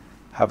Weekly.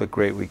 Have a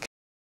great weekend.